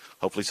Athens,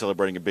 hopefully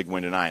celebrating a big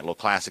win tonight, a little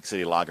Classic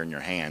City Lager in your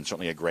hand,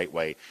 certainly a great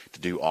way to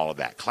do all of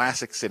that.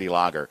 Classic City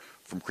Lager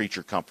from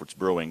Creature Comforts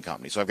Brewing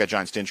Company. So I've got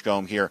John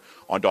Stinchcomb here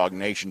on Dog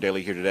Nation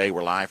Daily here today.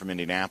 We're live from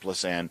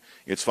Indianapolis, and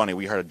it's funny,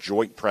 we heard a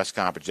joint press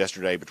conference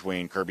yesterday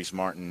between Kirby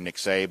Smart and Nick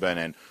Saban,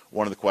 and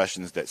one of the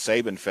questions that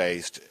Saban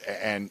faced,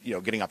 and,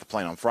 getting off the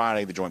plane on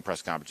Friday, the joint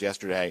press conference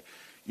yesterday,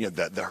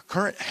 the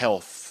current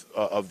health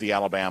of the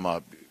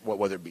Alabama,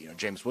 whether it be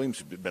James Williams,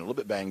 who's been a little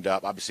bit banged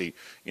up. Obviously,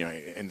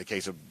 in the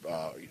case of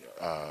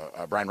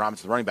Brian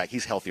Robinson, the running back,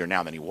 he's healthier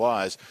now than he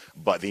was.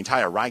 But the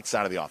entire right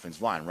side of the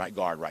offensive line, right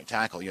guard, right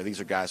tackle, these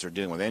are guys that are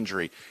dealing with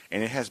injury,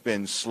 and it has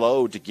been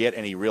slow to get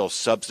any real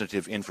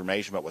substantive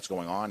information about what's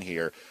going on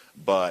here.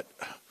 But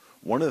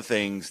one of the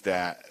things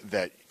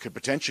that could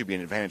potentially be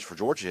an advantage for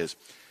Georgia is,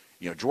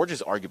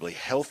 Georgia's arguably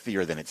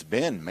healthier than it's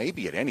been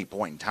maybe at any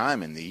point in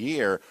time in the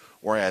year,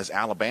 whereas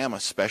Alabama,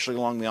 especially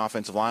along the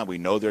offensive line, we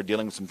know they're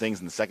dealing with some things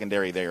in the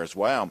secondary there as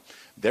well.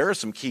 There are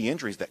some key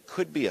injuries that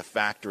could be a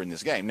factor in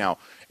this game. Now,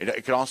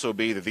 it could also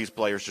be that these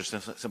players just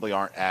simply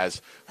aren't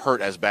as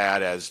hurt as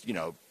bad as,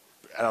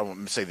 I don't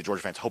want to say the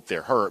Georgia fans hope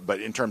they're hurt,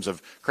 but in terms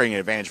of creating an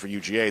advantage for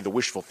UGA, the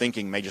wishful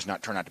thinking may just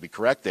not turn out to be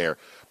correct there.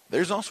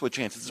 There's also a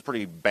chance it's a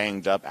pretty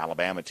banged-up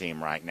Alabama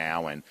team right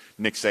now, and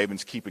Nick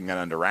Saban's keeping that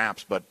under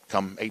wraps, but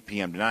come 8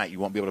 p.m. tonight, you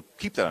won't be able to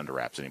keep that under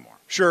wraps anymore.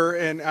 Sure,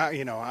 and,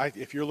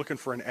 if you're looking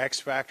for an X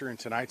factor in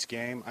tonight's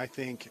game, I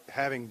think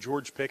having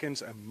George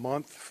Pickens a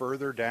month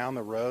further down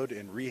the road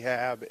in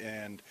rehab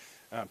and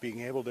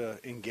being able to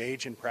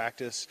engage in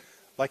practice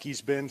like he's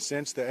been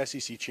since the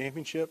SEC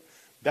championship,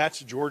 that's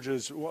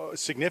Georgia's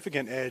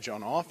significant edge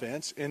on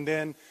offense. And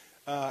then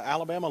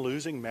Alabama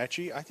losing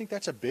Mechie, I think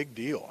that's a big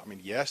deal. I mean,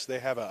 yes, they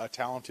have a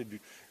talented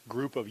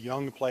group of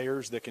young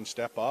players that can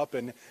step up,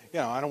 and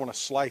I don't want to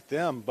slight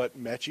them, but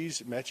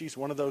Mechie's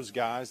one of those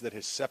guys that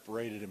has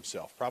separated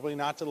himself. Probably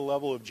not to the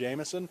level of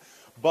Jamison,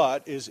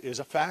 but is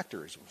a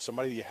factor. Is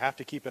somebody you have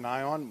to keep an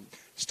eye on.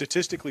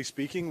 Statistically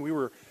speaking, we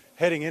were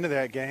heading into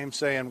that game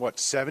saying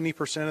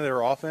 70% of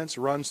their offense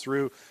runs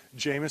through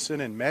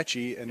Jamison and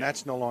Mechie, and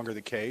that's no longer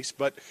the case.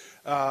 But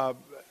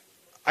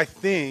I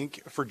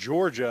think for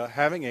Georgia,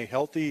 having a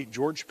healthy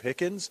George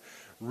Pickens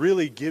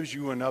really gives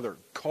you another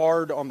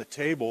card on the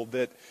table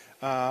that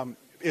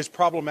is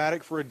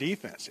problematic for a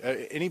defense.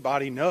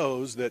 Anybody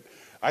knows that,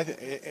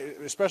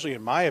 especially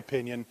in my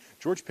opinion,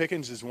 George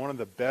Pickens is one of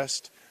the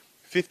best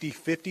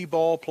 50-50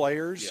 ball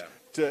players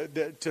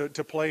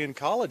to play in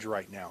college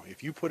right now.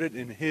 If you put it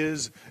in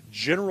his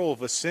general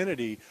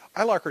vicinity,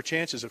 I like our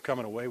chances of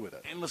coming away with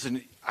it. And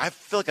listen, I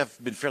feel like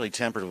I've been fairly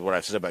tempered with what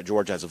I've said about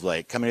Georgia as of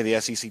late. Coming to the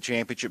SEC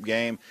championship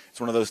game, it's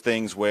one of those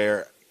things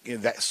where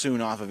that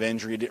soon off of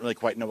injury, you didn't really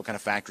quite know what kind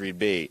of factor he'd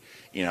be.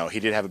 He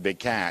did have a big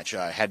catch,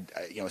 had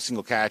a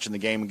single catch in the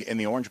game in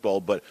the Orange Bowl,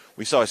 but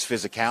we saw his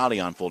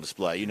physicality on full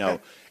display.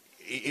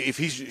 If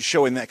he's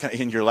showing that kind of,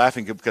 and you're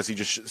laughing because he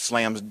just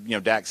slams,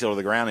 Dax Hill to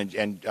the ground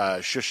and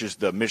shushes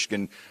the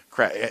Michigan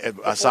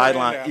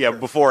sideline,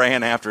 before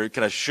and after, it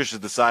kind of shushes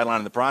the sideline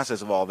in the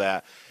process of all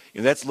that.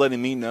 That's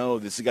letting me know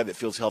this is a guy that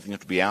feels healthy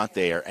enough to be out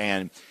there.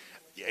 And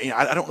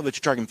I don't know that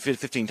you target him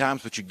 15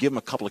 times, but you give him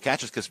a couple of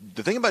catches, because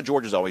the thing about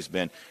George has always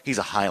been he's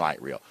a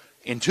highlight reel.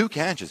 In 2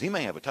 catches, he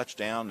may have a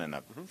touchdown and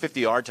a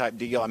 50-yard type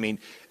deal. I mean,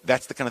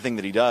 that's the kind of thing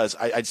that he does.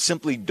 I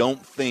simply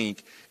don't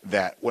think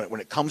that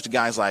when it comes to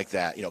guys like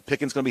that,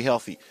 Pickens going to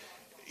be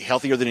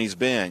healthier than he's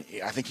been.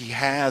 I think he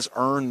has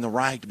earned the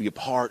right to be a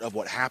part of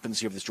what happens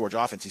here with this Georgia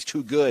offense. He's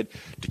too good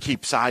to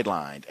keep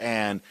sidelined.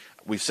 And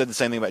we've said the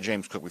same thing about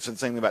James Cook. We've said the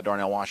same thing about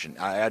Darnell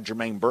Washington. I add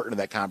Jermaine Burton to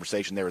that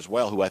conversation there as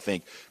well, who I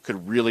think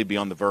could really be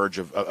on the verge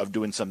of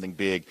doing something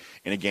big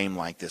in a game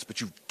like this.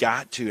 But you've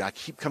got to, I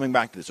keep coming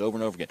back to this over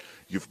and over again,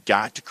 you've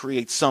got to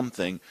create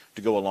something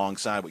to go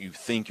alongside what you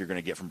think you're going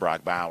to get from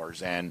Brock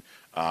Bowers. And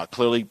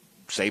clearly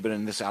Saban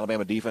and this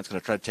Alabama defense going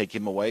to try to take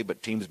him away,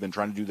 but teams have been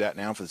trying to do that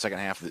now for the second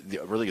half,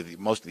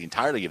 most of the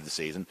entirety of the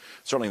season,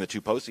 certainly in the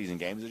 2 postseason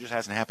games. It just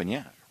hasn't happened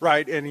yet.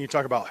 Right, and you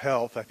talk about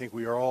health. I think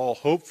we are all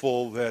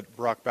hopeful that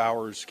Brock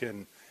Bowers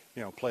can,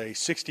 play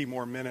 60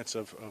 more minutes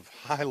of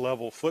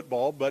high-level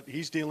football, but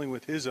he's dealing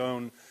with his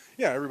own,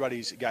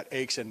 everybody's got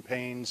aches and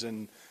pains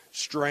and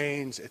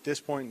strains at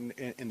this point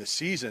in the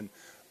season,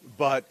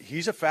 but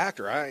he's a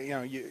factor.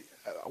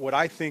 What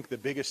I think the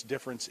biggest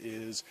difference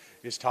is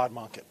Todd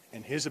Monken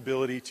and his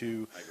ability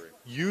to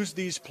use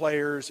these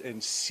players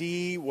and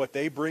see what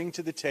they bring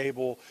to the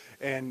table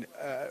and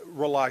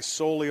rely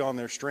solely on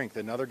their strength.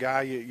 Another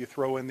guy you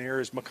throw in there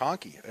is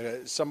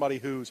McConkey, somebody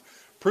who's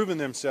proven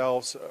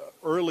themselves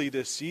early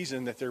this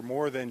season that they're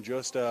more than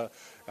just a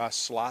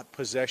slot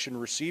possession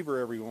receiver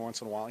every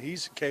once in a while.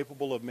 He's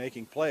capable of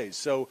making plays.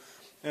 So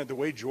the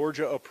way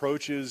Georgia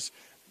approaches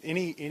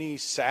any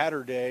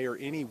Saturday or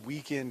any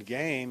weekend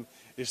game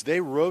is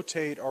they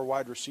rotate our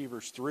wide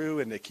receivers through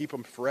and they keep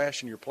them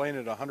fresh, and you're playing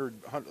at 100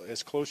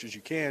 as close as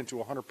you can to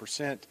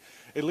 100%,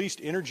 at least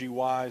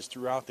energy-wise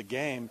throughout the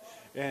game.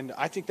 And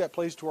I think that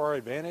plays to our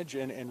advantage,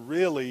 and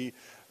really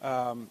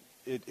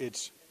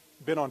it's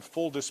been on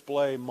full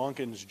display,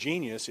 Monken's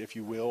genius, if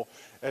you will,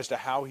 as to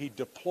how he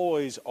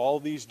deploys all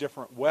these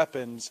different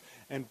weapons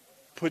and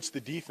puts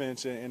the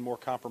defense in more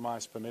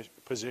compromised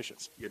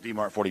positions. Yeah,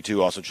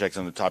 DMart42 also checks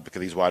on the topic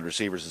of these wide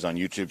receivers, is on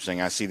YouTube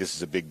saying, I see this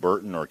as a big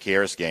Burton or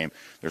Karras game.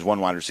 There's one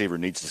wide receiver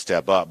who needs to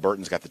step up.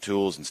 Burton's got the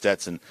tools, and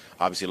Stetson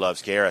obviously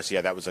loves Karras.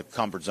 Yeah, that was a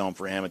comfort zone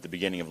for him at the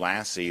beginning of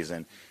last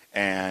season.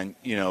 And,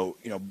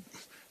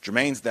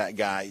 Jermaine's that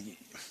guy.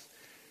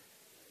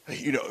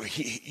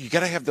 You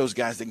got to have those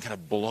guys that can kind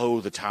of blow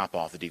the top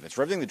off the defense.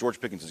 For everything that George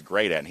Pickens is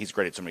great at, and he's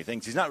great at so many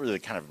things, he's not really the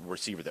kind of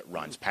receiver that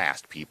runs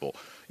past people.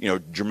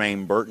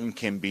 Jermaine Burton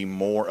can be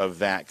more of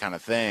that kind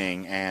of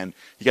thing, and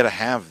you got to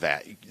have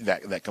that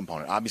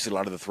component. Obviously, a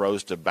lot of the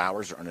throws to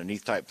Bowers are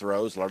underneath type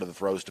throws. A lot of the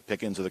throws to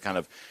Pickens are the kind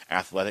of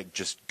athletic,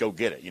 just go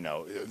get it.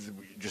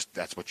 Just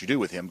that's what you do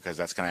with him, because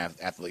that's the kind of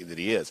athlete that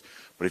he is.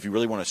 But if you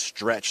really want to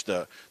stretch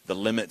the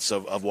limits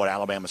of what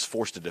Alabama's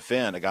forced to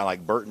defend, a guy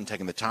like Burton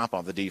taking the top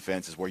off the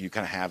defense is where you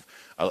kind of have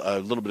a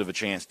little bit of a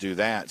chance to do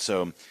that.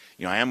 So,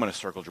 I am going to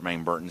circle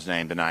Jermaine Burton's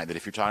name tonight, that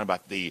if you're talking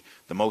about the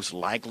most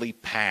likely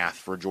path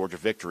for a Georgia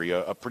victory,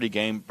 a pretty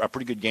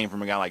good game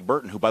from a guy like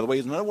Burton, who, by the way,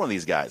 is another one of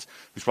these guys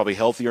who's probably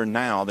healthier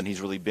now than he's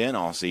really been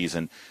all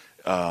season.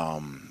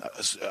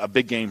 A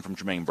big game from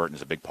Jermaine Burton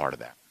is a big part of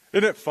that.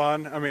 Isn't it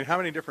fun? I mean, how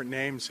many different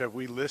names have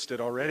we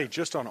listed already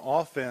just on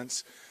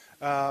offense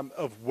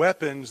of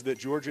weapons that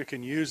Georgia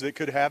can use that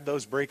could have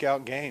those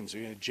breakout games?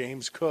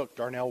 James Cook,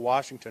 Darnell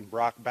Washington,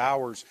 Brock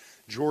Bowers,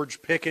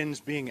 George Pickens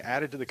being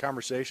added to the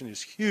conversation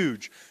is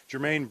huge.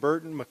 Jermaine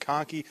Burton,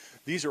 McConkey,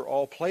 these are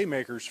all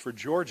playmakers for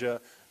Georgia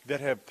that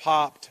have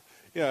popped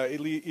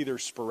either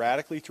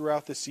sporadically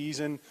throughout the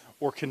season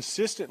or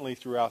consistently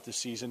throughout the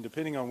season,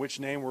 depending on which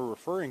name we're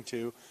referring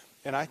to.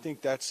 And I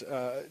think that's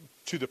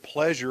to the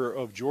pleasure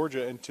of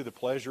Georgia and to the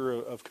pleasure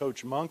of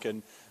Coach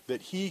Monken,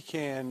 that he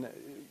can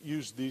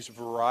use these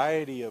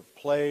variety of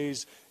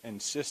plays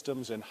and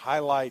systems and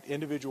highlight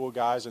individual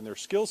guys and their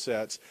skill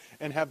sets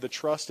and have the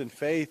trust and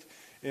faith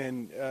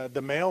in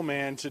the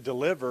mailman to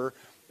deliver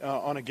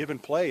on a given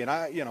play.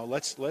 And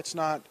let's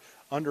not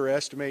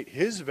underestimate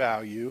his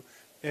value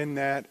in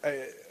that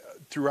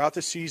throughout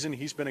the season,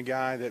 he's been a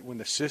guy that when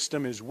the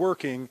system is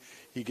working,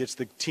 he gets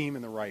the team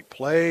in the right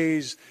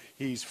plays,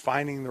 he's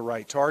finding the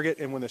right target,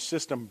 and when the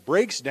system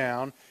breaks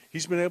down,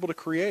 he's been able to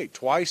create.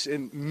 Twice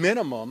in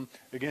minimum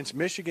against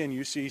Michigan,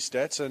 you see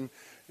Stetson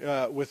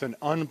with an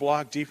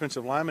unblocked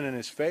defensive lineman in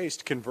his face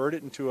to convert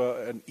it into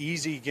an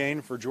easy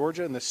gain for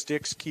Georgia, and the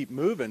sticks keep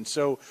moving.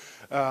 So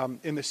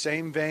in the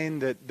same vein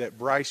that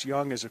Bryce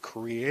Young is a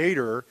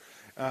creator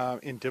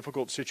in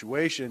difficult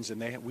situations,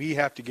 and we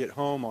have to get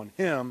home on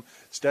him,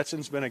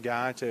 Stetson's been a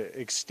guy to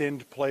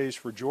extend plays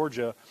for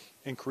Georgia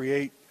and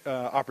create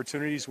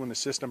opportunities when the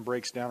system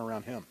breaks down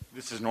around him.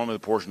 This is normally the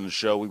portion of the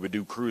show we would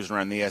do cruising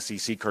around the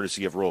SEC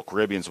courtesy of Royal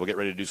Caribbean, so we'll get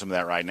ready to do some of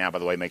that right now. By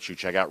the way, make sure you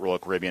check out Royal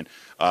Caribbean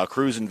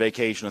Cruise and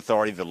Vacation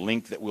Authority, the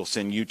link that we'll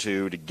send you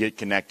to get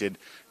connected.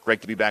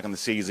 Great to be back on the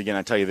seas again.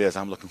 I tell you this,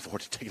 I'm looking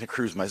forward to taking a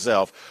cruise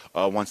myself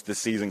once this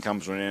season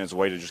comes to an end as a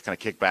way to just kind of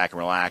kick back and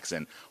relax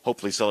and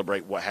hopefully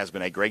celebrate what has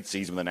been a great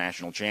season with the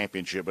national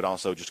championship, but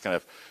also just kind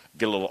of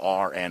get a little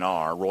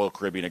R&R. Royal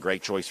Caribbean, a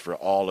great choice for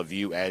all of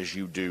you as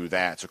you do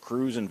that. So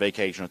Cruise and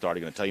Vacation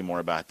Authority, going to tell you more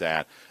about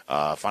that.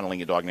 Final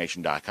link at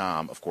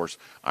dognation.com. Of course,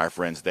 our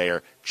friends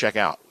there. Check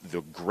out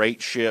the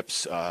great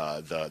ships,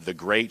 the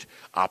great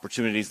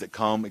opportunities that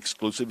come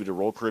exclusively to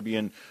Royal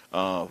Caribbean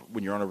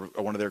when you're on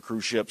one of their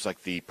cruise ships,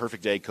 like the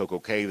Perfect Day Coco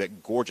Cay,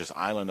 that gorgeous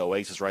island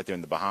oasis right there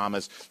in the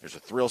Bahamas. There's a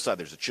thrill side,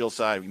 there's a chill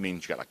side. I mean,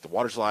 you got like the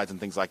water slides and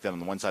things like that on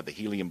the one side, the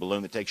helium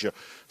balloon that takes you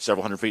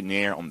several hundred feet in the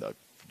air. On the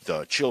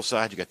chill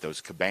side, you got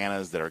those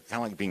cabanas that are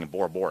kind of like being in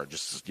Bora Bora,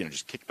 just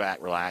kick back,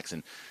 relax,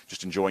 and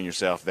just enjoying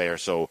yourself there.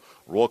 So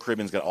Royal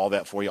Caribbean's got all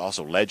that for you.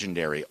 Also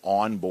legendary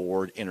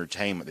onboard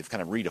entertainment. They've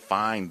kind of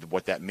redefined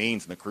what that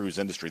means in the cruise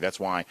industry. That's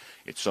why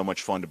it's so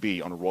much fun to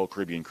be on a Royal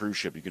Caribbean cruise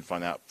ship. You can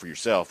find out for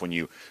yourself when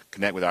you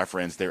connect with our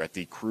friends there at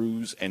the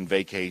Cruise and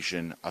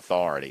Vacation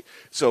Authority.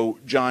 So,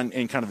 John,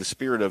 in kind of the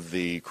spirit of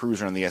the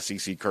cruiser on the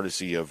SEC,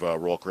 courtesy of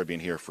Royal Caribbean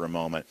here for a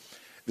moment,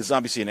 this is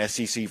obviously an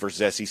SEC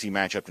versus SEC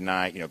matchup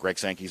tonight. Greg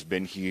Sankey's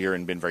been here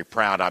and been very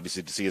proud,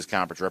 obviously, to see his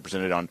conference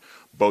represented on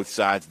both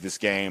sides of this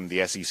game.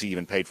 The SEC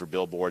even paid for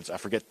billboards. I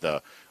forget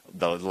the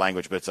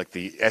language, but it's like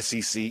the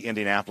SEC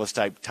Indianapolis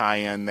type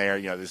tie-in there.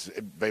 This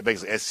is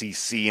basically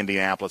SEC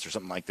Indianapolis or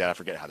something like that. I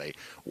forget how they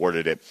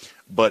worded it.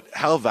 But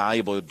how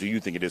valuable do you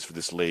think it is for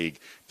this league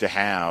to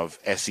have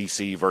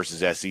SEC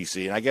versus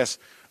SEC? And I guess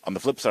on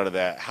the flip side of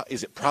that,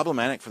 is it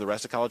problematic for the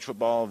rest of college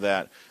football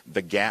that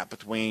the gap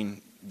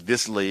between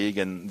this league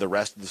and the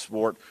rest of the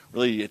sport,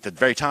 really at the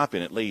very top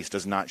end at least,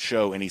 does not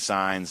show any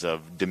signs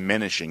of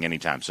diminishing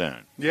anytime soon?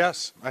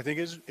 Yes, I think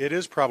it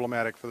is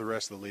problematic for the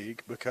rest of the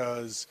league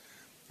because,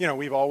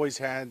 we've always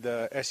had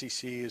the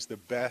SEC as the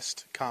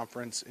best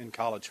conference in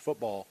college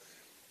football,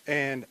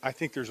 and I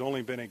think there's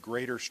only been a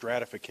greater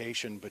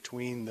stratification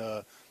between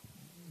the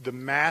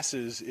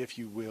masses, if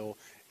you will,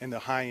 and the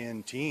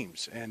high-end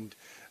teams. And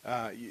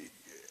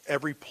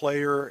every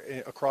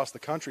player across the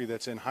country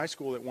that's in high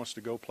school that wants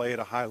to go play at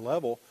a high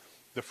level,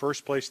 the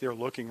first place they're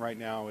looking right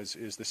now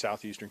is the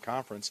Southeastern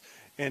Conference.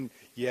 And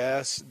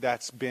yes,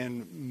 that's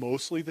been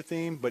mostly the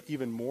theme, but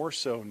even more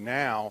so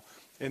now,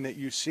 in that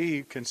you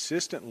see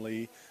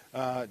consistently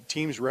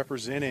teams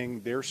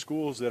representing their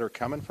schools that are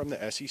coming from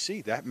the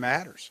SEC. That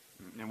matters.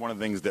 And one of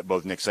the things that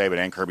both Nick Saban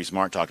and Kirby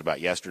Smart talked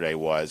about yesterday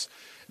was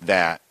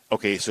that,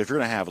 okay, so if you're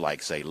going to have,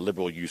 like, say,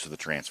 liberal use of the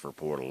transfer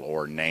portal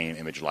or name,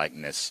 image,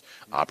 likeness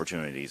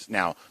opportunities,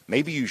 now,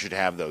 maybe you should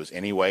have those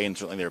anyway, and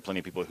certainly there are plenty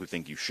of people who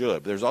think you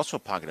should, but there's also a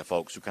pocket of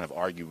folks who kind of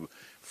argue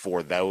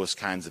for those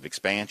kinds of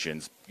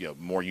expansions,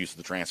 more use of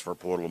the transfer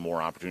portal,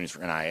 more opportunities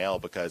for NIL,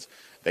 because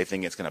they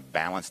think it's going to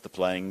balance the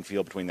playing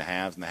field between the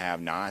haves and the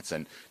have-nots.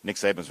 And Nick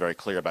Saban was very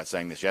clear about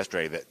saying this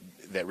yesterday,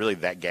 that really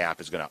that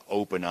gap is going to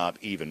open up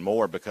even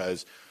more,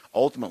 because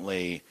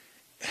ultimately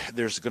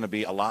there's going to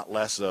be a lot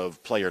less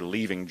of player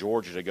leaving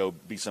Georgia to go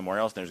be somewhere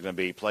else. There's going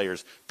to be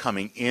players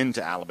coming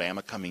into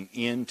Alabama,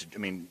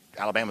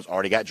 Alabama's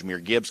already got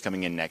Jahmyr Gibbs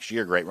coming in next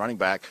year, great running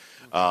back.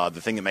 The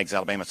thing that makes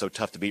Alabama so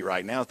tough to beat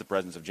right now is the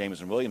presence of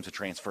Jameson Williams, a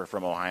transfer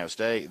from Ohio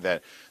State,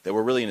 that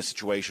we're really in a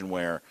situation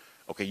where,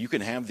 okay, you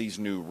can have these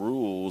new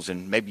rules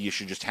and maybe you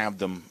should just have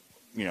them,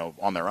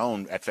 on their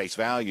own at face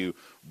value.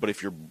 But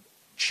if you're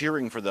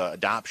cheering for the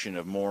adoption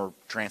of more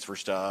transfer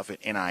stuff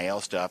and NIL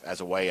stuff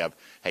as a way of,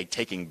 hey,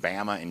 taking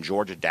Bama and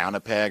Georgia down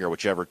a peg, or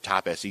whichever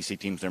top SEC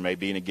teams there may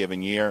be in a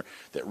given year,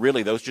 that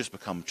really those just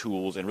become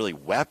tools and really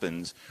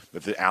weapons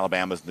that the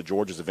Alabamas and the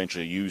Georgias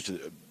eventually use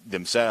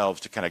themselves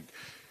to kind of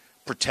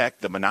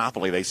protect the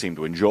monopoly they seem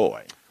to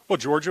enjoy. Well,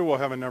 Georgia will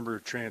have a number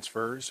of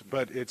transfers,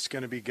 but it's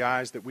going to be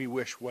guys that we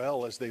wish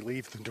well as they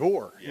leave the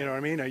door. You know what I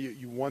mean?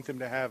 You want them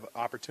to have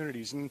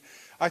opportunities. And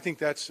I think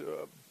that's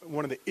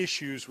one of the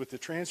issues with the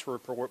transfer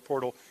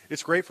portal.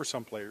 It's great for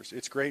some players.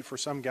 It's great for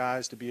some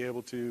guys to be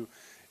able to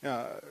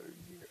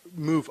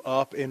move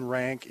up in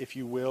rank, if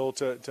you will,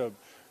 to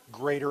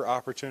greater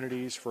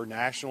opportunities for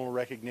national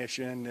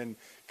recognition and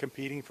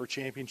competing for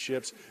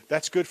championships.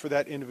 That's good for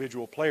that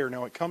individual player.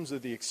 Now, it comes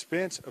at the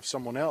expense of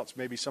someone else,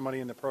 maybe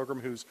somebody in the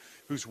program who's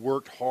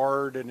worked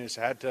hard and has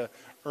had to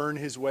earn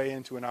his way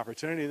into an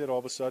opportunity that all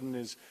of a sudden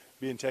is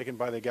being taken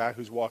by the guy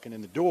who's walking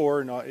in the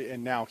door.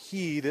 And now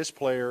this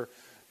player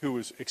who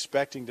was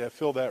expecting to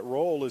fill that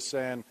role is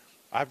saying,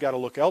 I've got to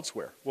look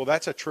elsewhere. Well,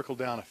 that's a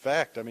trickle-down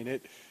effect. I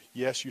mean,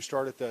 yes, you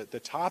start at the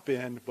top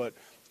end, but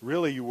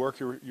really you work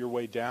your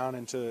way down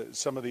into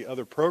some of the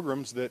other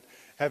programs that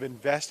have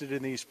invested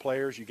in these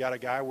players. You got a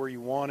guy where you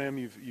want him,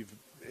 you've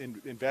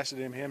invested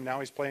in him,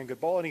 now he's playing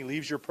good ball, and he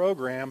leaves your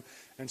program,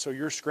 and so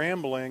you're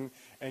scrambling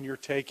and you're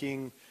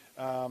taking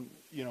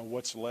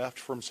what's left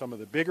from some of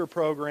the bigger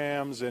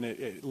programs, and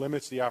it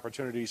limits the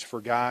opportunities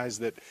for guys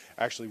that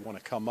actually want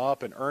to come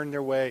up and earn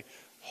their way.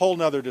 Whole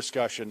nother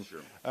discussion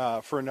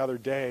for another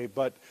day,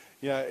 but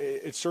yeah,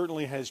 it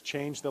certainly has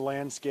changed the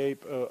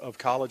landscape of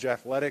college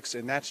athletics,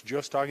 and that's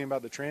just talking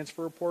about the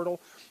transfer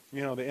portal.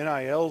 The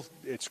NIL,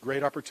 it's a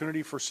great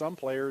opportunity for some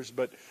players,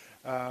 but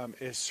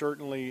it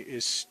certainly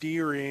is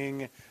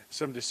steering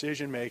some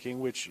decision-making,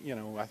 which,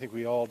 I think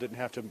we all didn't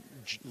have to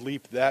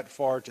leap that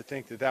far to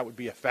think that would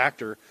be a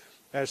factor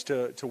as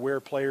to where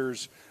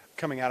players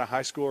coming out of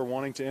high school are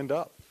wanting to end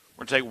up.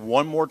 We're going to take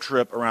one more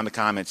trip around the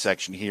comment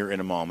section here in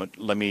a moment.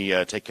 Let me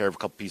take care of a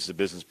couple pieces of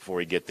business before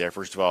we get there.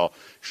 First of all,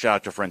 shout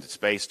out to friends at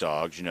Space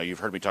Dogs. You've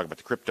heard me talk about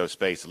the crypto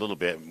space a little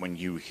bit. When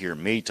you hear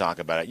me talk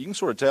about it, you can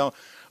sort of tell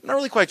I'm not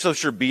really quite so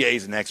sure BA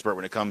is an expert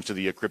when it comes to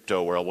the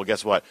crypto world. Well,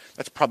 guess what?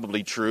 That's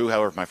probably true.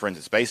 However, my friends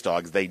at Space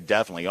Dogs, they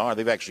definitely are.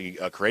 They've actually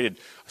created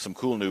some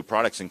cool new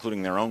products,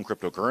 including their own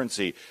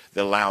cryptocurrency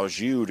that allows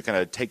you to kind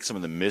of take some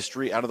of the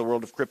mystery out of the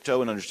world of crypto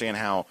and understand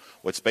how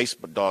what Space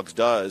Dogs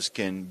does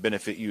can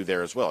benefit you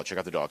there as well. Check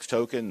out the Dogs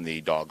token,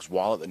 the Dogs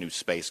wallet, the new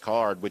Space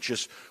card, which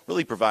just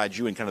really provides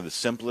you in kind of the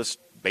simplest,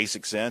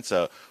 basic sense,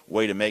 a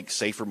way to make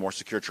safer, more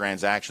secure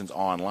transactions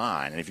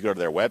online. And if you go to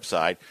their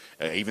website,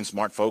 even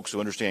smart folks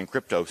who understand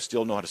crypto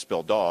still know how to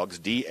spell dogs,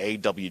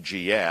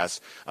 D-A-W-G-S,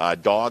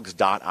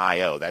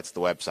 dogs.io. That's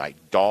the website,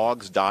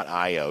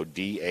 dogs.io,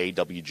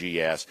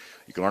 D-A-W-G-S.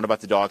 You can learn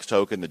about the Dogs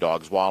token, the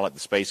Dogs wallet, the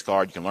Space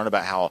card. You can learn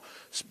about how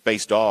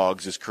Space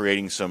Dogs is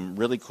creating some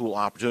really cool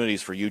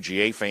opportunities for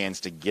UGA fans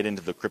to get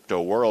into the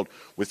crypto world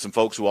with some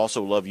folks who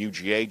also love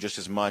UGA just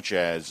as much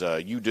as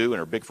you do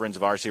and are big friends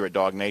of ours here at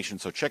Dog Nation.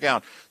 So check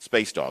out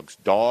Space Dogs,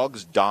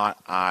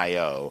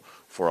 dogs.io,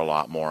 for a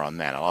lot more on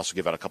that. I'll also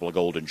give out a couple of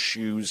golden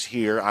shoes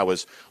here. I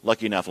was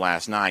lucky enough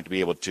last night to be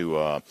able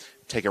to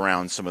take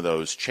around some of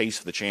those Chase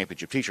for the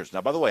Championship t-shirts.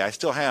 Now, by the way, I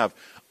still have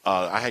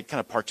I had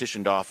kind of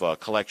partitioned off a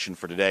collection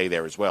for today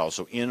there as well.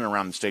 So in and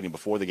around the stadium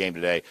before the game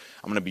today,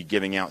 I'm going to be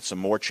giving out some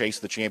more Chase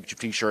for the Championship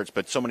t-shirts.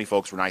 But so many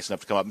folks were nice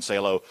enough to come up and say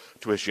hello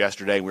to us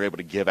yesterday. We were able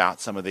to give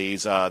out some of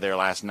these there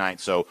last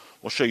night. So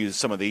we'll show you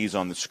some of these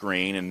on the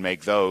screen and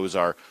make those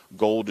our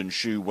golden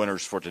shoe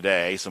winners for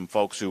today. Some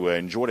folks who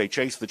enjoyed a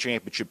Chase for the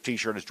Championship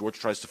t-shirt as George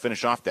tries to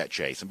finish off that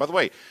chase. And by the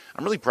way,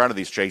 I'm really proud of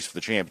these Chase for the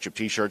Championship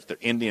t-shirts. They're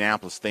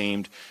Indianapolis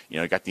themed.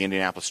 You got the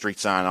Indianapolis street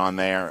sign on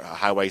there, a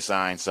highway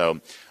sign.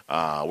 So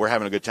we're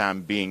having a good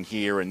time being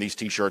here, and these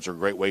T-shirts are a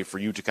great way for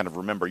you to kind of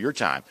remember your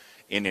time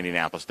in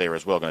Indianapolis there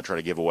as well. Going to try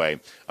to give away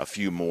a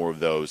few more of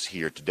those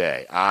here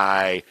today.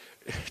 I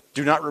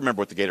do not remember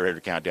what the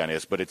Gatorade countdown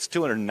is, but it's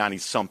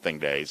 290-something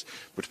days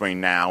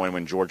between now and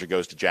when Georgia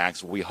goes to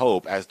Jacksonville. We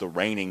hope, as the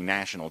reigning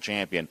national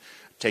champion,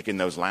 taking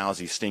those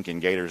lousy, stinking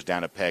Gators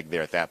down a peg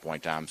there at that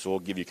point in time. So we'll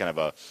give you kind of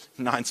a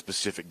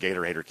non-specific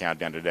Gatorade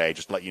countdown today,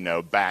 just to let you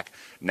know back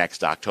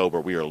next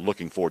October. We are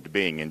looking forward to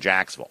being in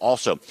Jacksonville.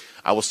 Also,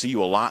 I will see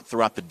you a lot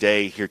throughout the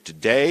day here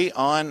today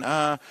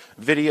on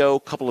video. A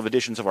couple of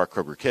editions of our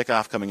Kroger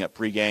Kickoff coming up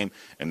pregame,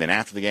 and then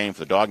after the game for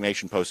the Dog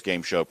Nation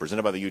postgame show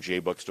presented by the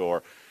UGA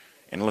Bookstore.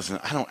 And listen,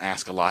 I don't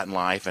ask a lot in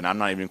life, and I'm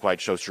not even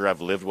quite so sure I've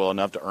lived well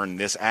enough to earn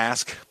this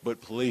ask, but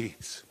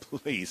please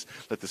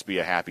let this be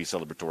a happy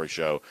celebratory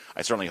show.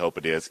 I certainly hope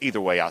it is. Either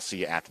way, I'll see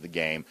you after the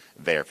game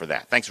there for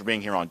that. Thanks for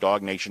being here on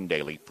Dog Nation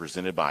Daily,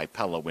 presented by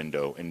Pella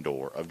Window and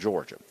Door of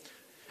Georgia.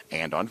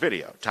 And on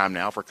video. Time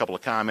now for a couple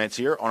of comments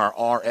here on our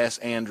R.S.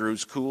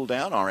 Andrews Cool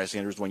Down. R.S.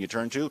 Andrews, when you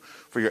turn to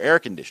for your air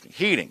conditioning,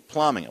 heating,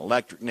 plumbing,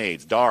 electric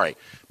needs. Dari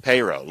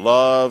Payro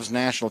loves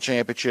national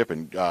championship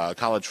and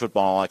college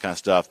football, all that kind of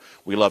stuff.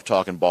 We love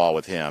talking ball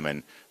with him,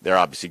 and they're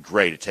obviously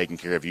great at taking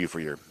care of you for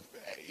your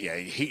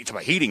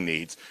heating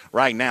needs.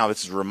 Right now,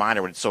 this is a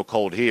reminder when it's so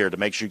cold here to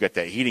make sure you get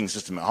that heating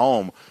system at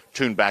home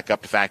tuned back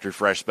up to factory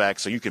fresh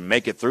specs so you can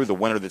make it through the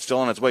winter that's still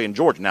on its way in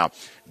Georgia. Now,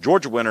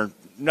 Georgia winter,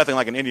 nothing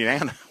like an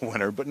Indiana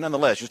winner, but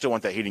nonetheless, you still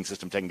want that heating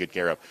system taken good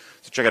care of.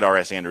 So check out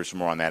R.S. Andrews for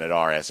more on that at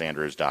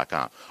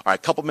rsandrews.com. All right,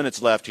 a couple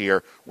minutes left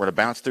here. We're going to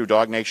bounce through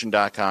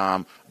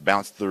DogNation.com,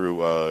 bounce through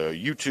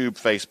YouTube,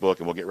 Facebook,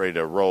 and we'll get ready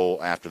to roll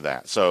after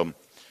that. So,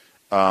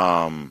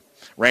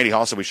 Randy,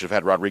 also, we should have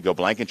had Rodrigo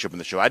Blankenship in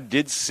the show. I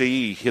did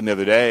see him the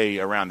other day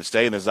around the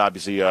state, and this is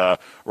obviously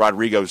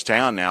Rodrigo's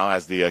town now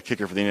as the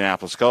kicker for the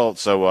Indianapolis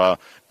Colts. So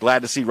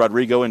glad to see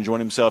Rodrigo enjoying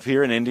himself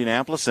here in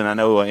Indianapolis, and I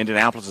know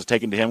Indianapolis has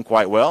taken to him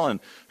quite well, and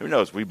who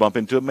knows, we bump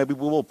into him, maybe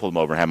we will pull him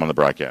over and have him on the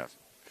broadcast.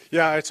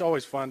 Yeah, it's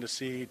always fun to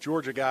see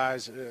Georgia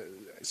guys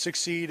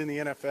succeed in the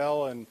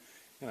NFL, and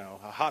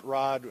Hot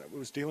Rod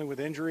was dealing with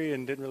injury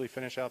and didn't really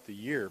finish out the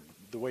year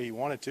the way he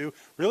wanted to.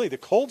 Really, the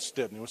Colts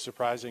didn't. It was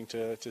surprising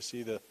to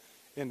see the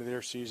end of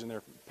their season.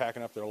 They're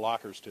packing up their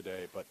lockers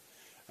today, but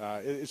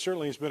it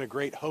certainly has been a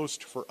great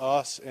host for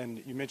us.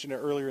 And you mentioned it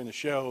earlier in the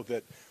show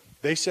that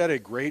they set a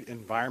great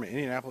environment.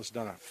 Indianapolis has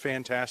done a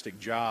fantastic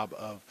job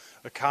of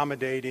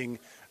accommodating.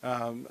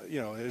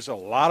 There's a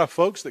lot of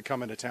folks that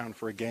come into town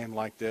for a game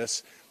like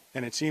this,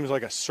 and it seems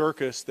like a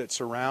circus that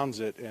surrounds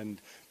it, and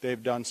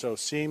they've done so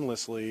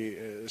seamlessly,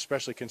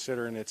 especially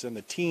considering it's in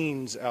the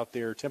teens out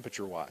there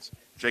temperature-wise.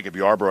 Jacob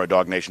Yarbrough at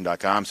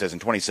DogNation.com says in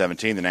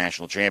 2017, the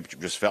national championship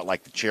just felt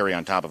like the cherry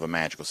on top of a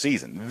magical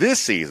season. This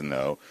season,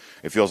 though,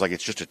 it feels like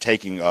it's just a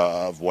taking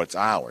of what's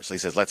ours. So he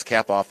says, let's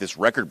cap off this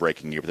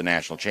record-breaking year with the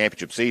national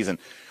championship season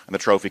and the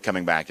trophy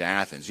coming back to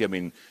Athens. Yeah, I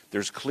mean,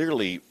 there's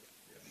clearly,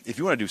 if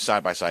you want to do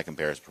side-by-side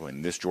comparison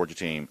between this Georgia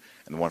team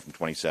and the one from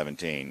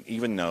 2017,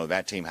 even though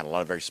that team had a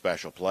lot of very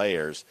special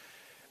players,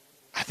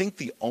 I think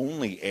the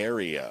only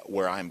area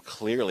where I'm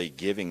clearly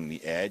giving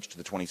the edge to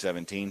the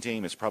 2017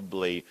 team is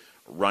probably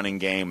running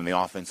game and the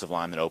offensive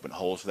line that opened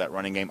holes for that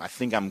running game. I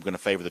think I'm going to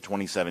favor the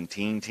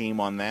 2017 team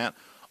on that.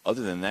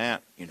 Other than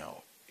that,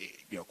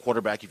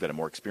 quarterback, you've got a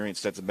more experienced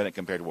Stetson Bennett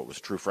compared to what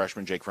was true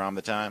freshman Jake Fromm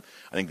at the time.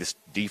 I think this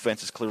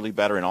defense is clearly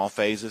better in all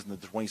phases than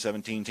the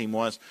 2017 team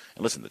was.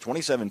 And listen, the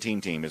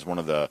 2017 team is one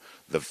of the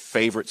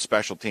favorite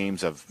special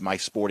teams of my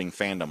sporting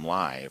fandom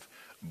live.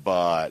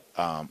 But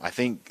I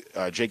think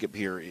Jacob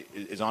here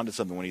is onto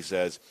something when he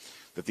says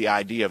that the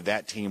idea of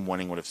that team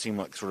winning would have seemed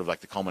like sort of like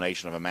the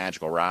culmination of a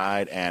magical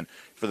ride. And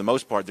for the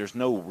most part, there's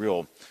no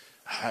real,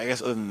 I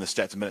guess, other than the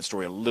Stetson Bennett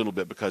story a little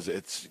bit because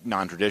it's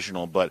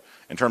non-traditional. But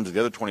in terms of the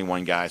other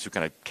 21 guys who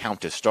kind of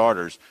count as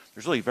starters,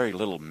 there's really very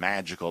little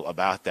magical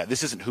about that.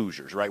 This isn't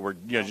Hoosiers, right? We're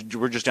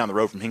just down the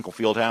road from Hinkle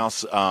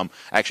Fieldhouse. I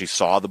actually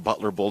saw the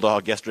Butler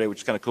Bulldog yesterday, which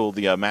is kind of cool,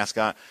 the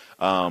mascot.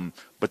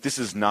 But this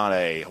is not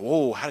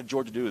whoa, how did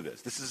Georgia do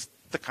this? This is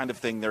the kind of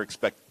thing they're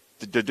expected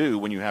to do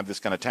when you have this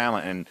kind of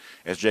talent. And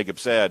as Jacob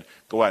said,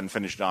 go out and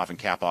finish it off and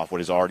cap off what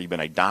has already been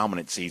a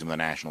dominant season with a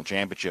national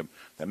championship.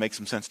 That makes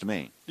some sense to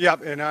me. Yeah,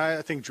 and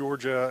I think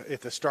Georgia,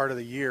 at the start of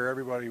the year,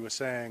 everybody was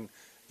saying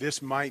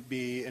this might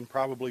be and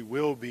probably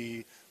will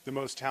be the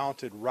most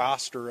talented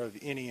roster of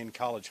any in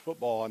college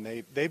football, and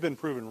they've been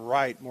proven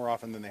right more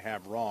often than they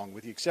have wrong.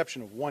 With the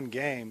exception of one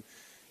game,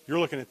 you're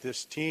looking at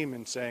this team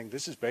and saying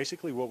this is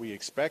basically what we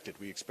expected.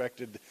 We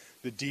expected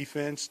the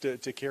defense to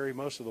carry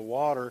most of the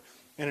water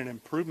and an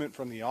improvement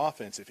from the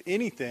offense. If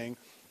anything,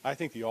 I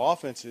think the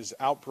offense has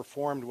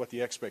outperformed what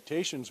the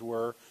expectations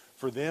were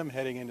for them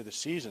heading into the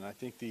season. I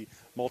think the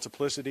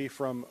multiplicity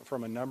from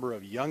a number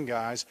of young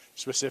guys,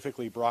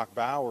 specifically Brock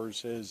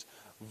Bowers, has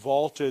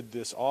vaulted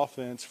this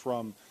offense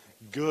from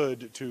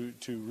good to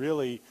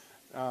really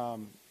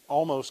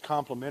almost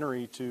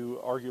complementary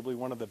to arguably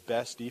one of the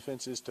best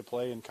defenses to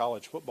play in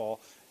college football,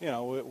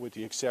 with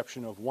the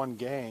exception of one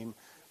game.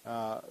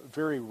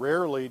 Very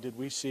rarely did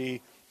we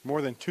see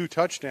more than 2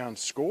 touchdowns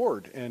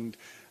scored, and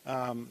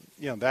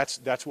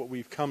that's what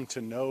we've come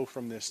to know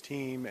from this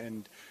team,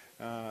 and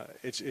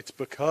it's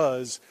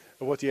because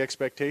of what the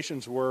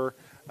expectations were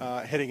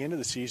heading into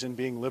the season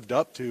being lived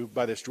up to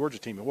by this Georgia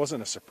team. It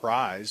wasn't a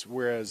surprise,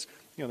 whereas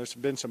there's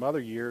been some other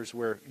years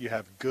where you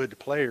have good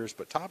players,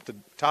 but top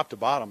to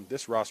bottom,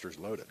 this roster is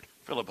loaded.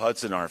 Philip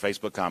Hudson on our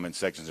Facebook comment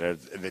section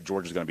said that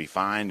Georgia's going to be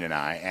fine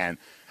tonight, and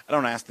I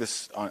don't ask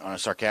this on a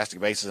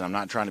sarcastic basis. I'm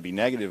not trying to be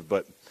negative,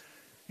 but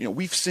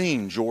we've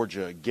seen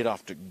Georgia get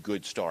off to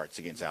good starts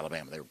against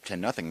Alabama. They were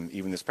 10-0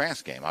 even this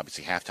past game.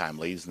 Obviously, halftime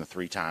leads in the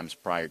 3 times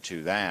prior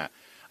to that.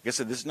 Like I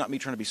said, this is not me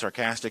trying to be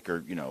sarcastic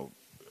or,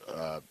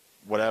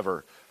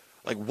 whatever.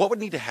 Like, what would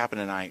need to happen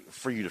tonight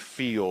for you to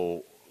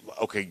feel,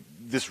 okay,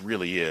 this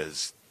really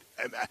is?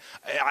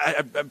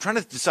 I'm trying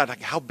to decide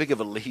how big of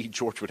a lead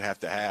Georgia would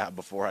have to have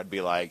before I'd be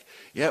like,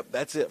 yep,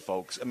 that's it,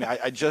 folks. I mean,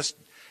 I just,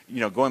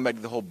 going back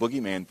to the whole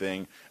boogeyman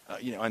thing,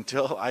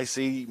 until I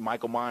see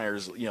Michael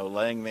Myers,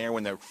 laying there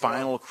when the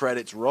final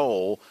credits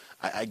roll,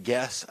 I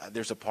guess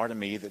there's a part of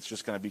me that's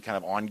just going to be kind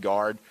of on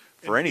guard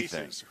for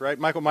anything. Pieces, right?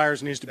 Michael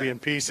Myers needs to be in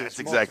pieces.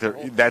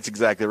 That's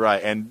exactly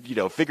right. And,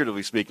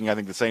 figuratively speaking, I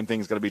think the same thing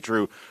is going to be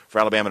true for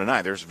Alabama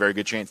tonight. There's a very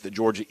good chance that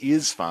Georgia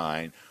is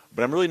fine,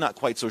 but I'm really not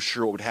quite so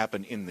sure what would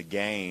happen in the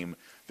game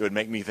that would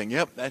make me think,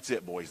 yep, that's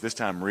it, boys. This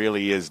time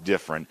really is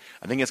different.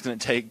 I think it's going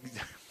to take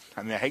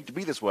I mean, I hate to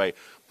be this way,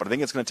 but I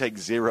think it's going to take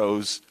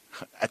zeros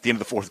at the end of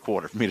the fourth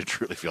quarter for me to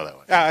truly feel that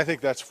way. Yeah, I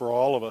think that's for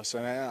all of us,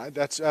 and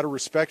that's out of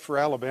respect for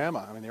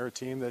Alabama. I mean, they're a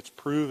team that's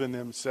proven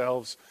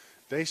themselves.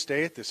 They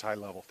stay at this high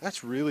level.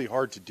 That's really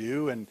hard to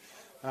do, and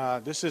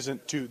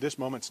this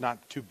moment's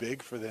not too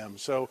big for them.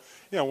 So,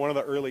 one of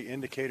the early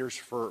indicators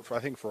for I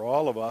think for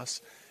all of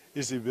us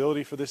is the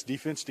ability for this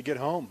defense to get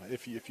home.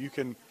 If you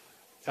can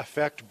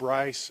affect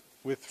Bryce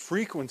with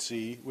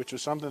frequency, which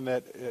is something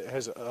that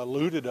has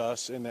eluded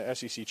us in the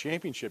SEC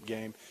championship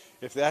game,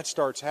 if that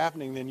starts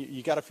happening, then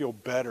you got to feel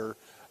better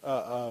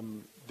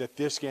that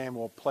this game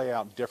will play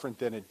out different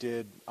than it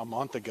did a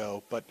month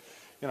ago. But,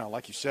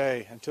 like you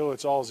say, until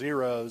it's all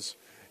zeros,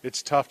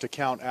 it's tough to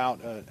count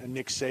out a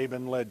Nick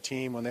Saban-led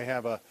team when they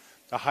have a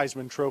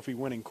Heisman Trophy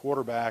winning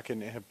quarterback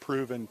and have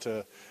proven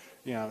to,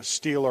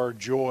 steal our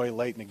joy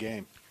late in the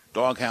game.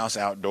 Doghouse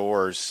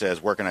Outdoors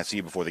says, where can I see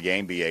you before the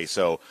game, BA?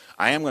 So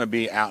I am going to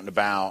be out and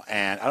about,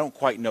 and I don't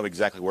quite know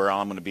exactly where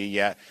I'm going to be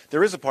yet.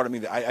 There is a part of me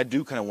that I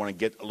do kind of want to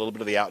get a little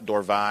bit of the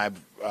outdoor vibe.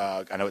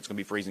 I know it's going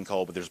to be freezing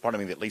cold, but there's a part of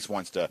me that at least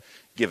wants to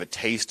give a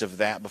taste of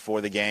that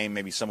before the game,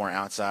 maybe somewhere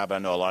outside. But I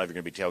know a lot of you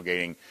are going to be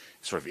tailgating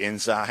sort of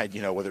inside,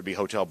 whether it be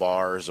hotel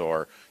bars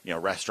or,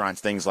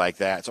 restaurants, things like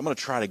that. So I'm going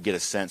to try to get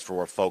a sense for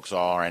where folks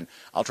are, and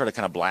I'll try to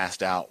kind of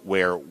blast out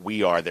where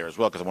we are there as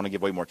well, because I want to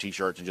give away more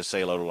T-shirts and just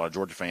say hello to a lot of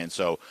Georgia fans.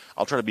 So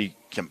I'll try to be,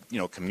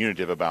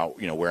 communicative about,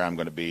 where I'm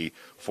going to be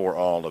for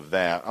all of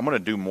that. I'm going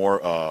to do more,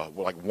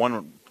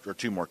 one or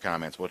two more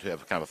comments. We'll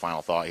have kind of a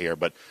final thought here.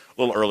 But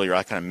a little earlier,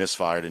 I kind of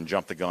misfired and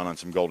jumped the gun on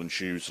some golden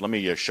shoes. So let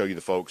me show you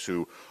the folks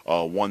who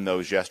won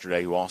those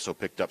yesterday, who also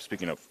picked up,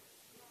 speaking of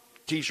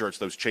T-shirts,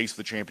 those Chase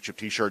the Championship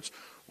T-shirts.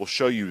 We'll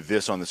show you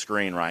this on the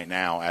screen right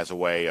now as a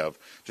way of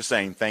just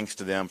saying thanks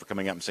to them for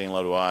coming up and saying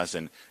hello to us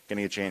and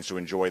getting a chance to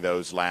enjoy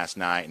those last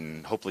night.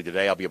 And hopefully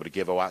today I'll be able to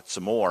give out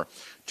some more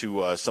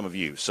to some of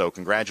you. So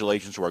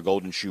congratulations to our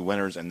Golden Shoe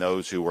winners and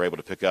those who were able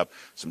to pick up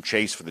some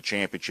Chase for the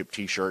Championship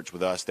T-shirts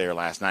with us there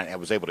last night. I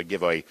was able to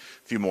give away a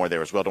few more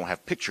there as well. Don't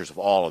have pictures of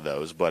all of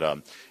those,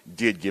 but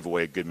did give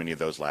away a good many of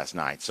those last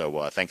night.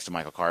 So thanks to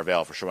Michael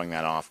Carvel for showing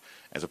that off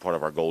as a part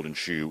of our Golden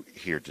Shoe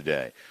here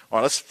today. All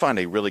right, let's find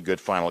a really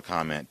good final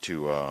comment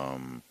to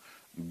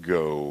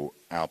go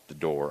out the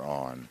door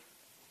on.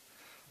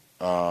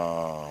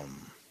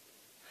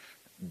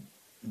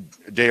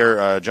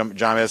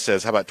 Jamez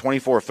says, how about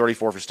 24 of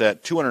 34 for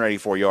Stet,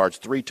 284 yards,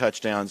 3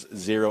 touchdowns,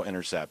 0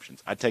 interceptions.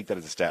 I take that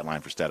as a stat line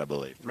for Stet, I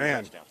believe.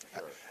 Man,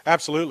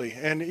 absolutely.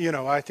 And,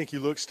 I think you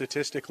look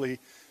statistically,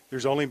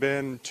 there's only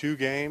been 2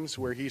 games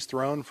where he's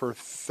thrown for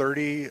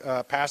 30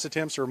 pass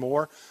attempts or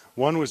more.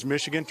 One was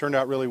Michigan, turned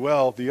out really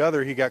well. The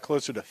other, he got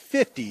closer to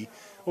 50.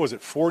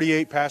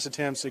 48 pass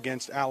attempts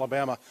against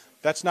Alabama.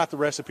 That's not the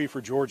recipe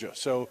for Georgia.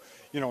 So,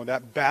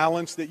 that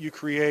balance that you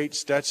create,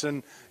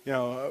 Stetson,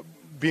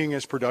 being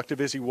as productive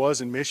as he was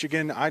in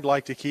Michigan, I'd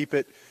like to keep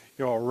it,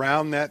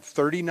 around that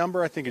 30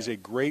 number. I think is a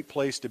great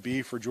place to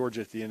be for Georgia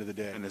at the end of the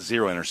day. And the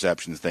 0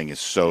 interceptions thing is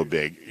so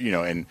big,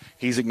 and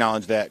he's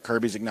acknowledged that.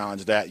 Kirby's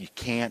acknowledged that. You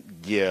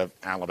can't give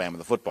Alabama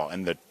the football.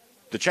 And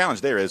the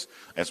challenge there is,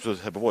 as I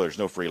said before, there's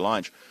no free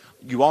lunch.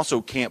 You also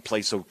can't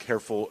play so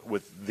careful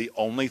with the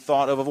only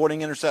thought of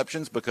avoiding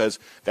interceptions, because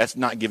that's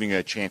not giving you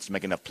a chance to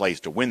make enough plays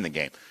to win the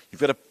game.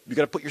 You've got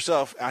to put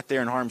yourself out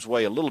there in harm's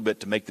way a little bit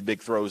to make the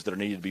big throws that are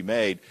needed to be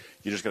made.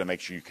 You just got to make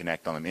sure you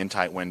connect on them in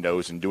tight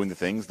windows and doing the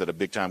things that a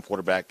big-time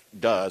quarterback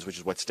does, which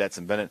is what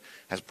Stetson Bennett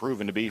has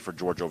proven to be for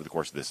Georgia over the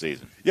course of this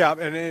season. Yeah,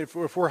 and if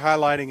we're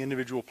highlighting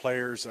individual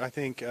players, I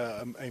think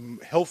a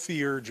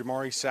healthier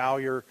Jamari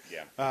Salyer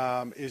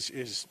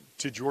is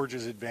to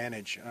Georgia's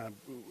advantage.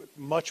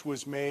 Much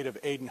was made of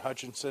Aiden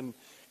Hutchinson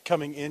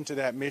coming into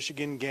that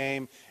Michigan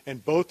game,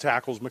 and both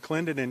tackles,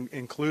 McClendon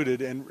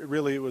included, and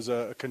really it was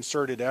a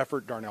concerted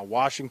effort. Darnell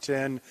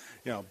Washington,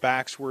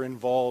 backs were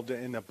involved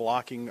in the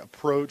blocking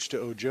approach to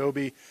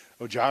Ojabi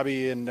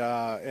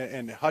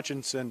and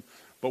Hutchinson.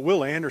 But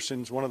Will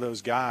Anderson's one of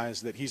those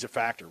guys that he's a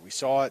factor. We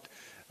saw it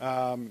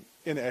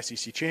in the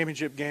SEC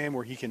championship game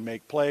where he can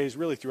make plays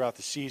really throughout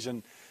the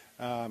season.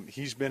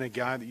 He's been a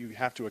guy that you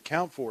have to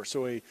account for.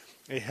 So a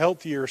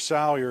healthier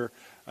Salyer,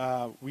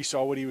 we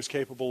saw what he was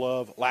capable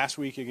of last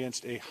week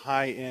against a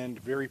high-end,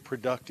 very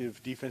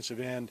productive defensive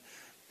end.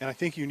 And I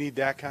think you need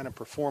that kind of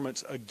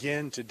performance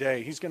again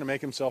today. He's going to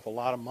make himself a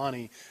lot of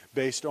money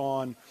based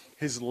on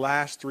his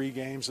last 3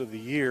 games of the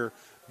year,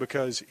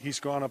 because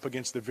he's gone up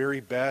against the very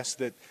best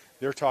that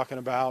they're talking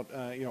about,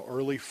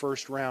 early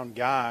first-round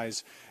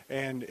guys.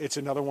 And it's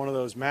another one of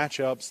those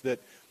matchups that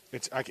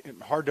it's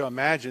hard to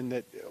imagine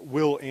that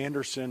Will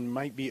Anderson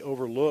might be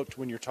overlooked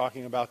when you're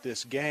talking about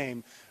this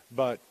game,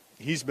 but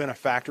he's been a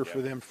factor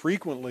for them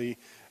frequently.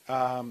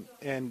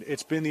 And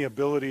it's been the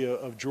ability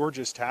of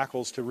Georgia's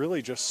tackles to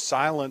really just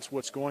silence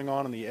what's going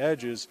on the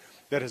edges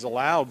that has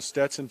allowed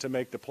Stetson to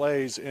make the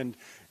plays. And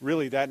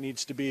really that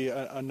needs to be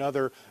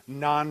another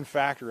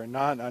non-factor, a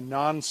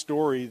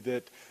non-story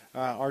that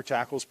our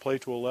tackles play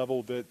to a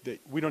level that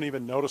we don't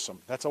even notice them.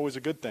 That's always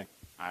a good thing.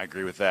 I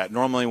agree with that.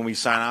 Normally when we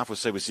sign off, we'll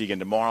see you again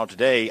tomorrow.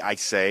 Today, I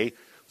say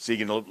see you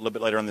again a little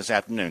bit later on this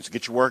afternoon. So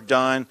get your work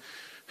done.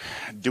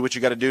 do what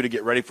you got to do to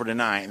get ready for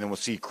tonight, and then we'll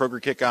see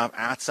Kroger kickoff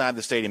outside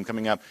the stadium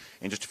coming up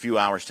in just a few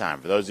hours'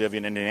 time. For those of you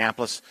in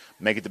Indianapolis,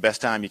 make it the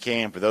best time you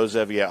can. For those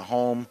of you at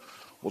home,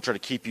 we'll try to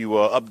keep you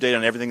updated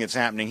on everything that's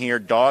happening here.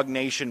 Dog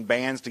Nation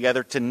bands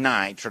together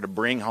tonight, try to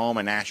bring home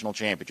a national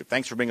championship.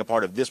 Thanks for being a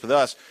part of this with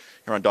us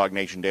here on Dog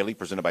Nation Daily,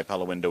 presented by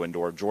Pella Window and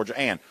Door of Georgia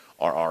and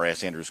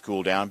RRS Andrews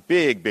Cool Down.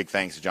 Big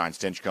thanks to John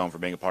Stinchcomb for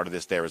being a part of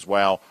this there as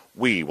well.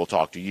 We will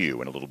talk to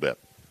you in a little bit.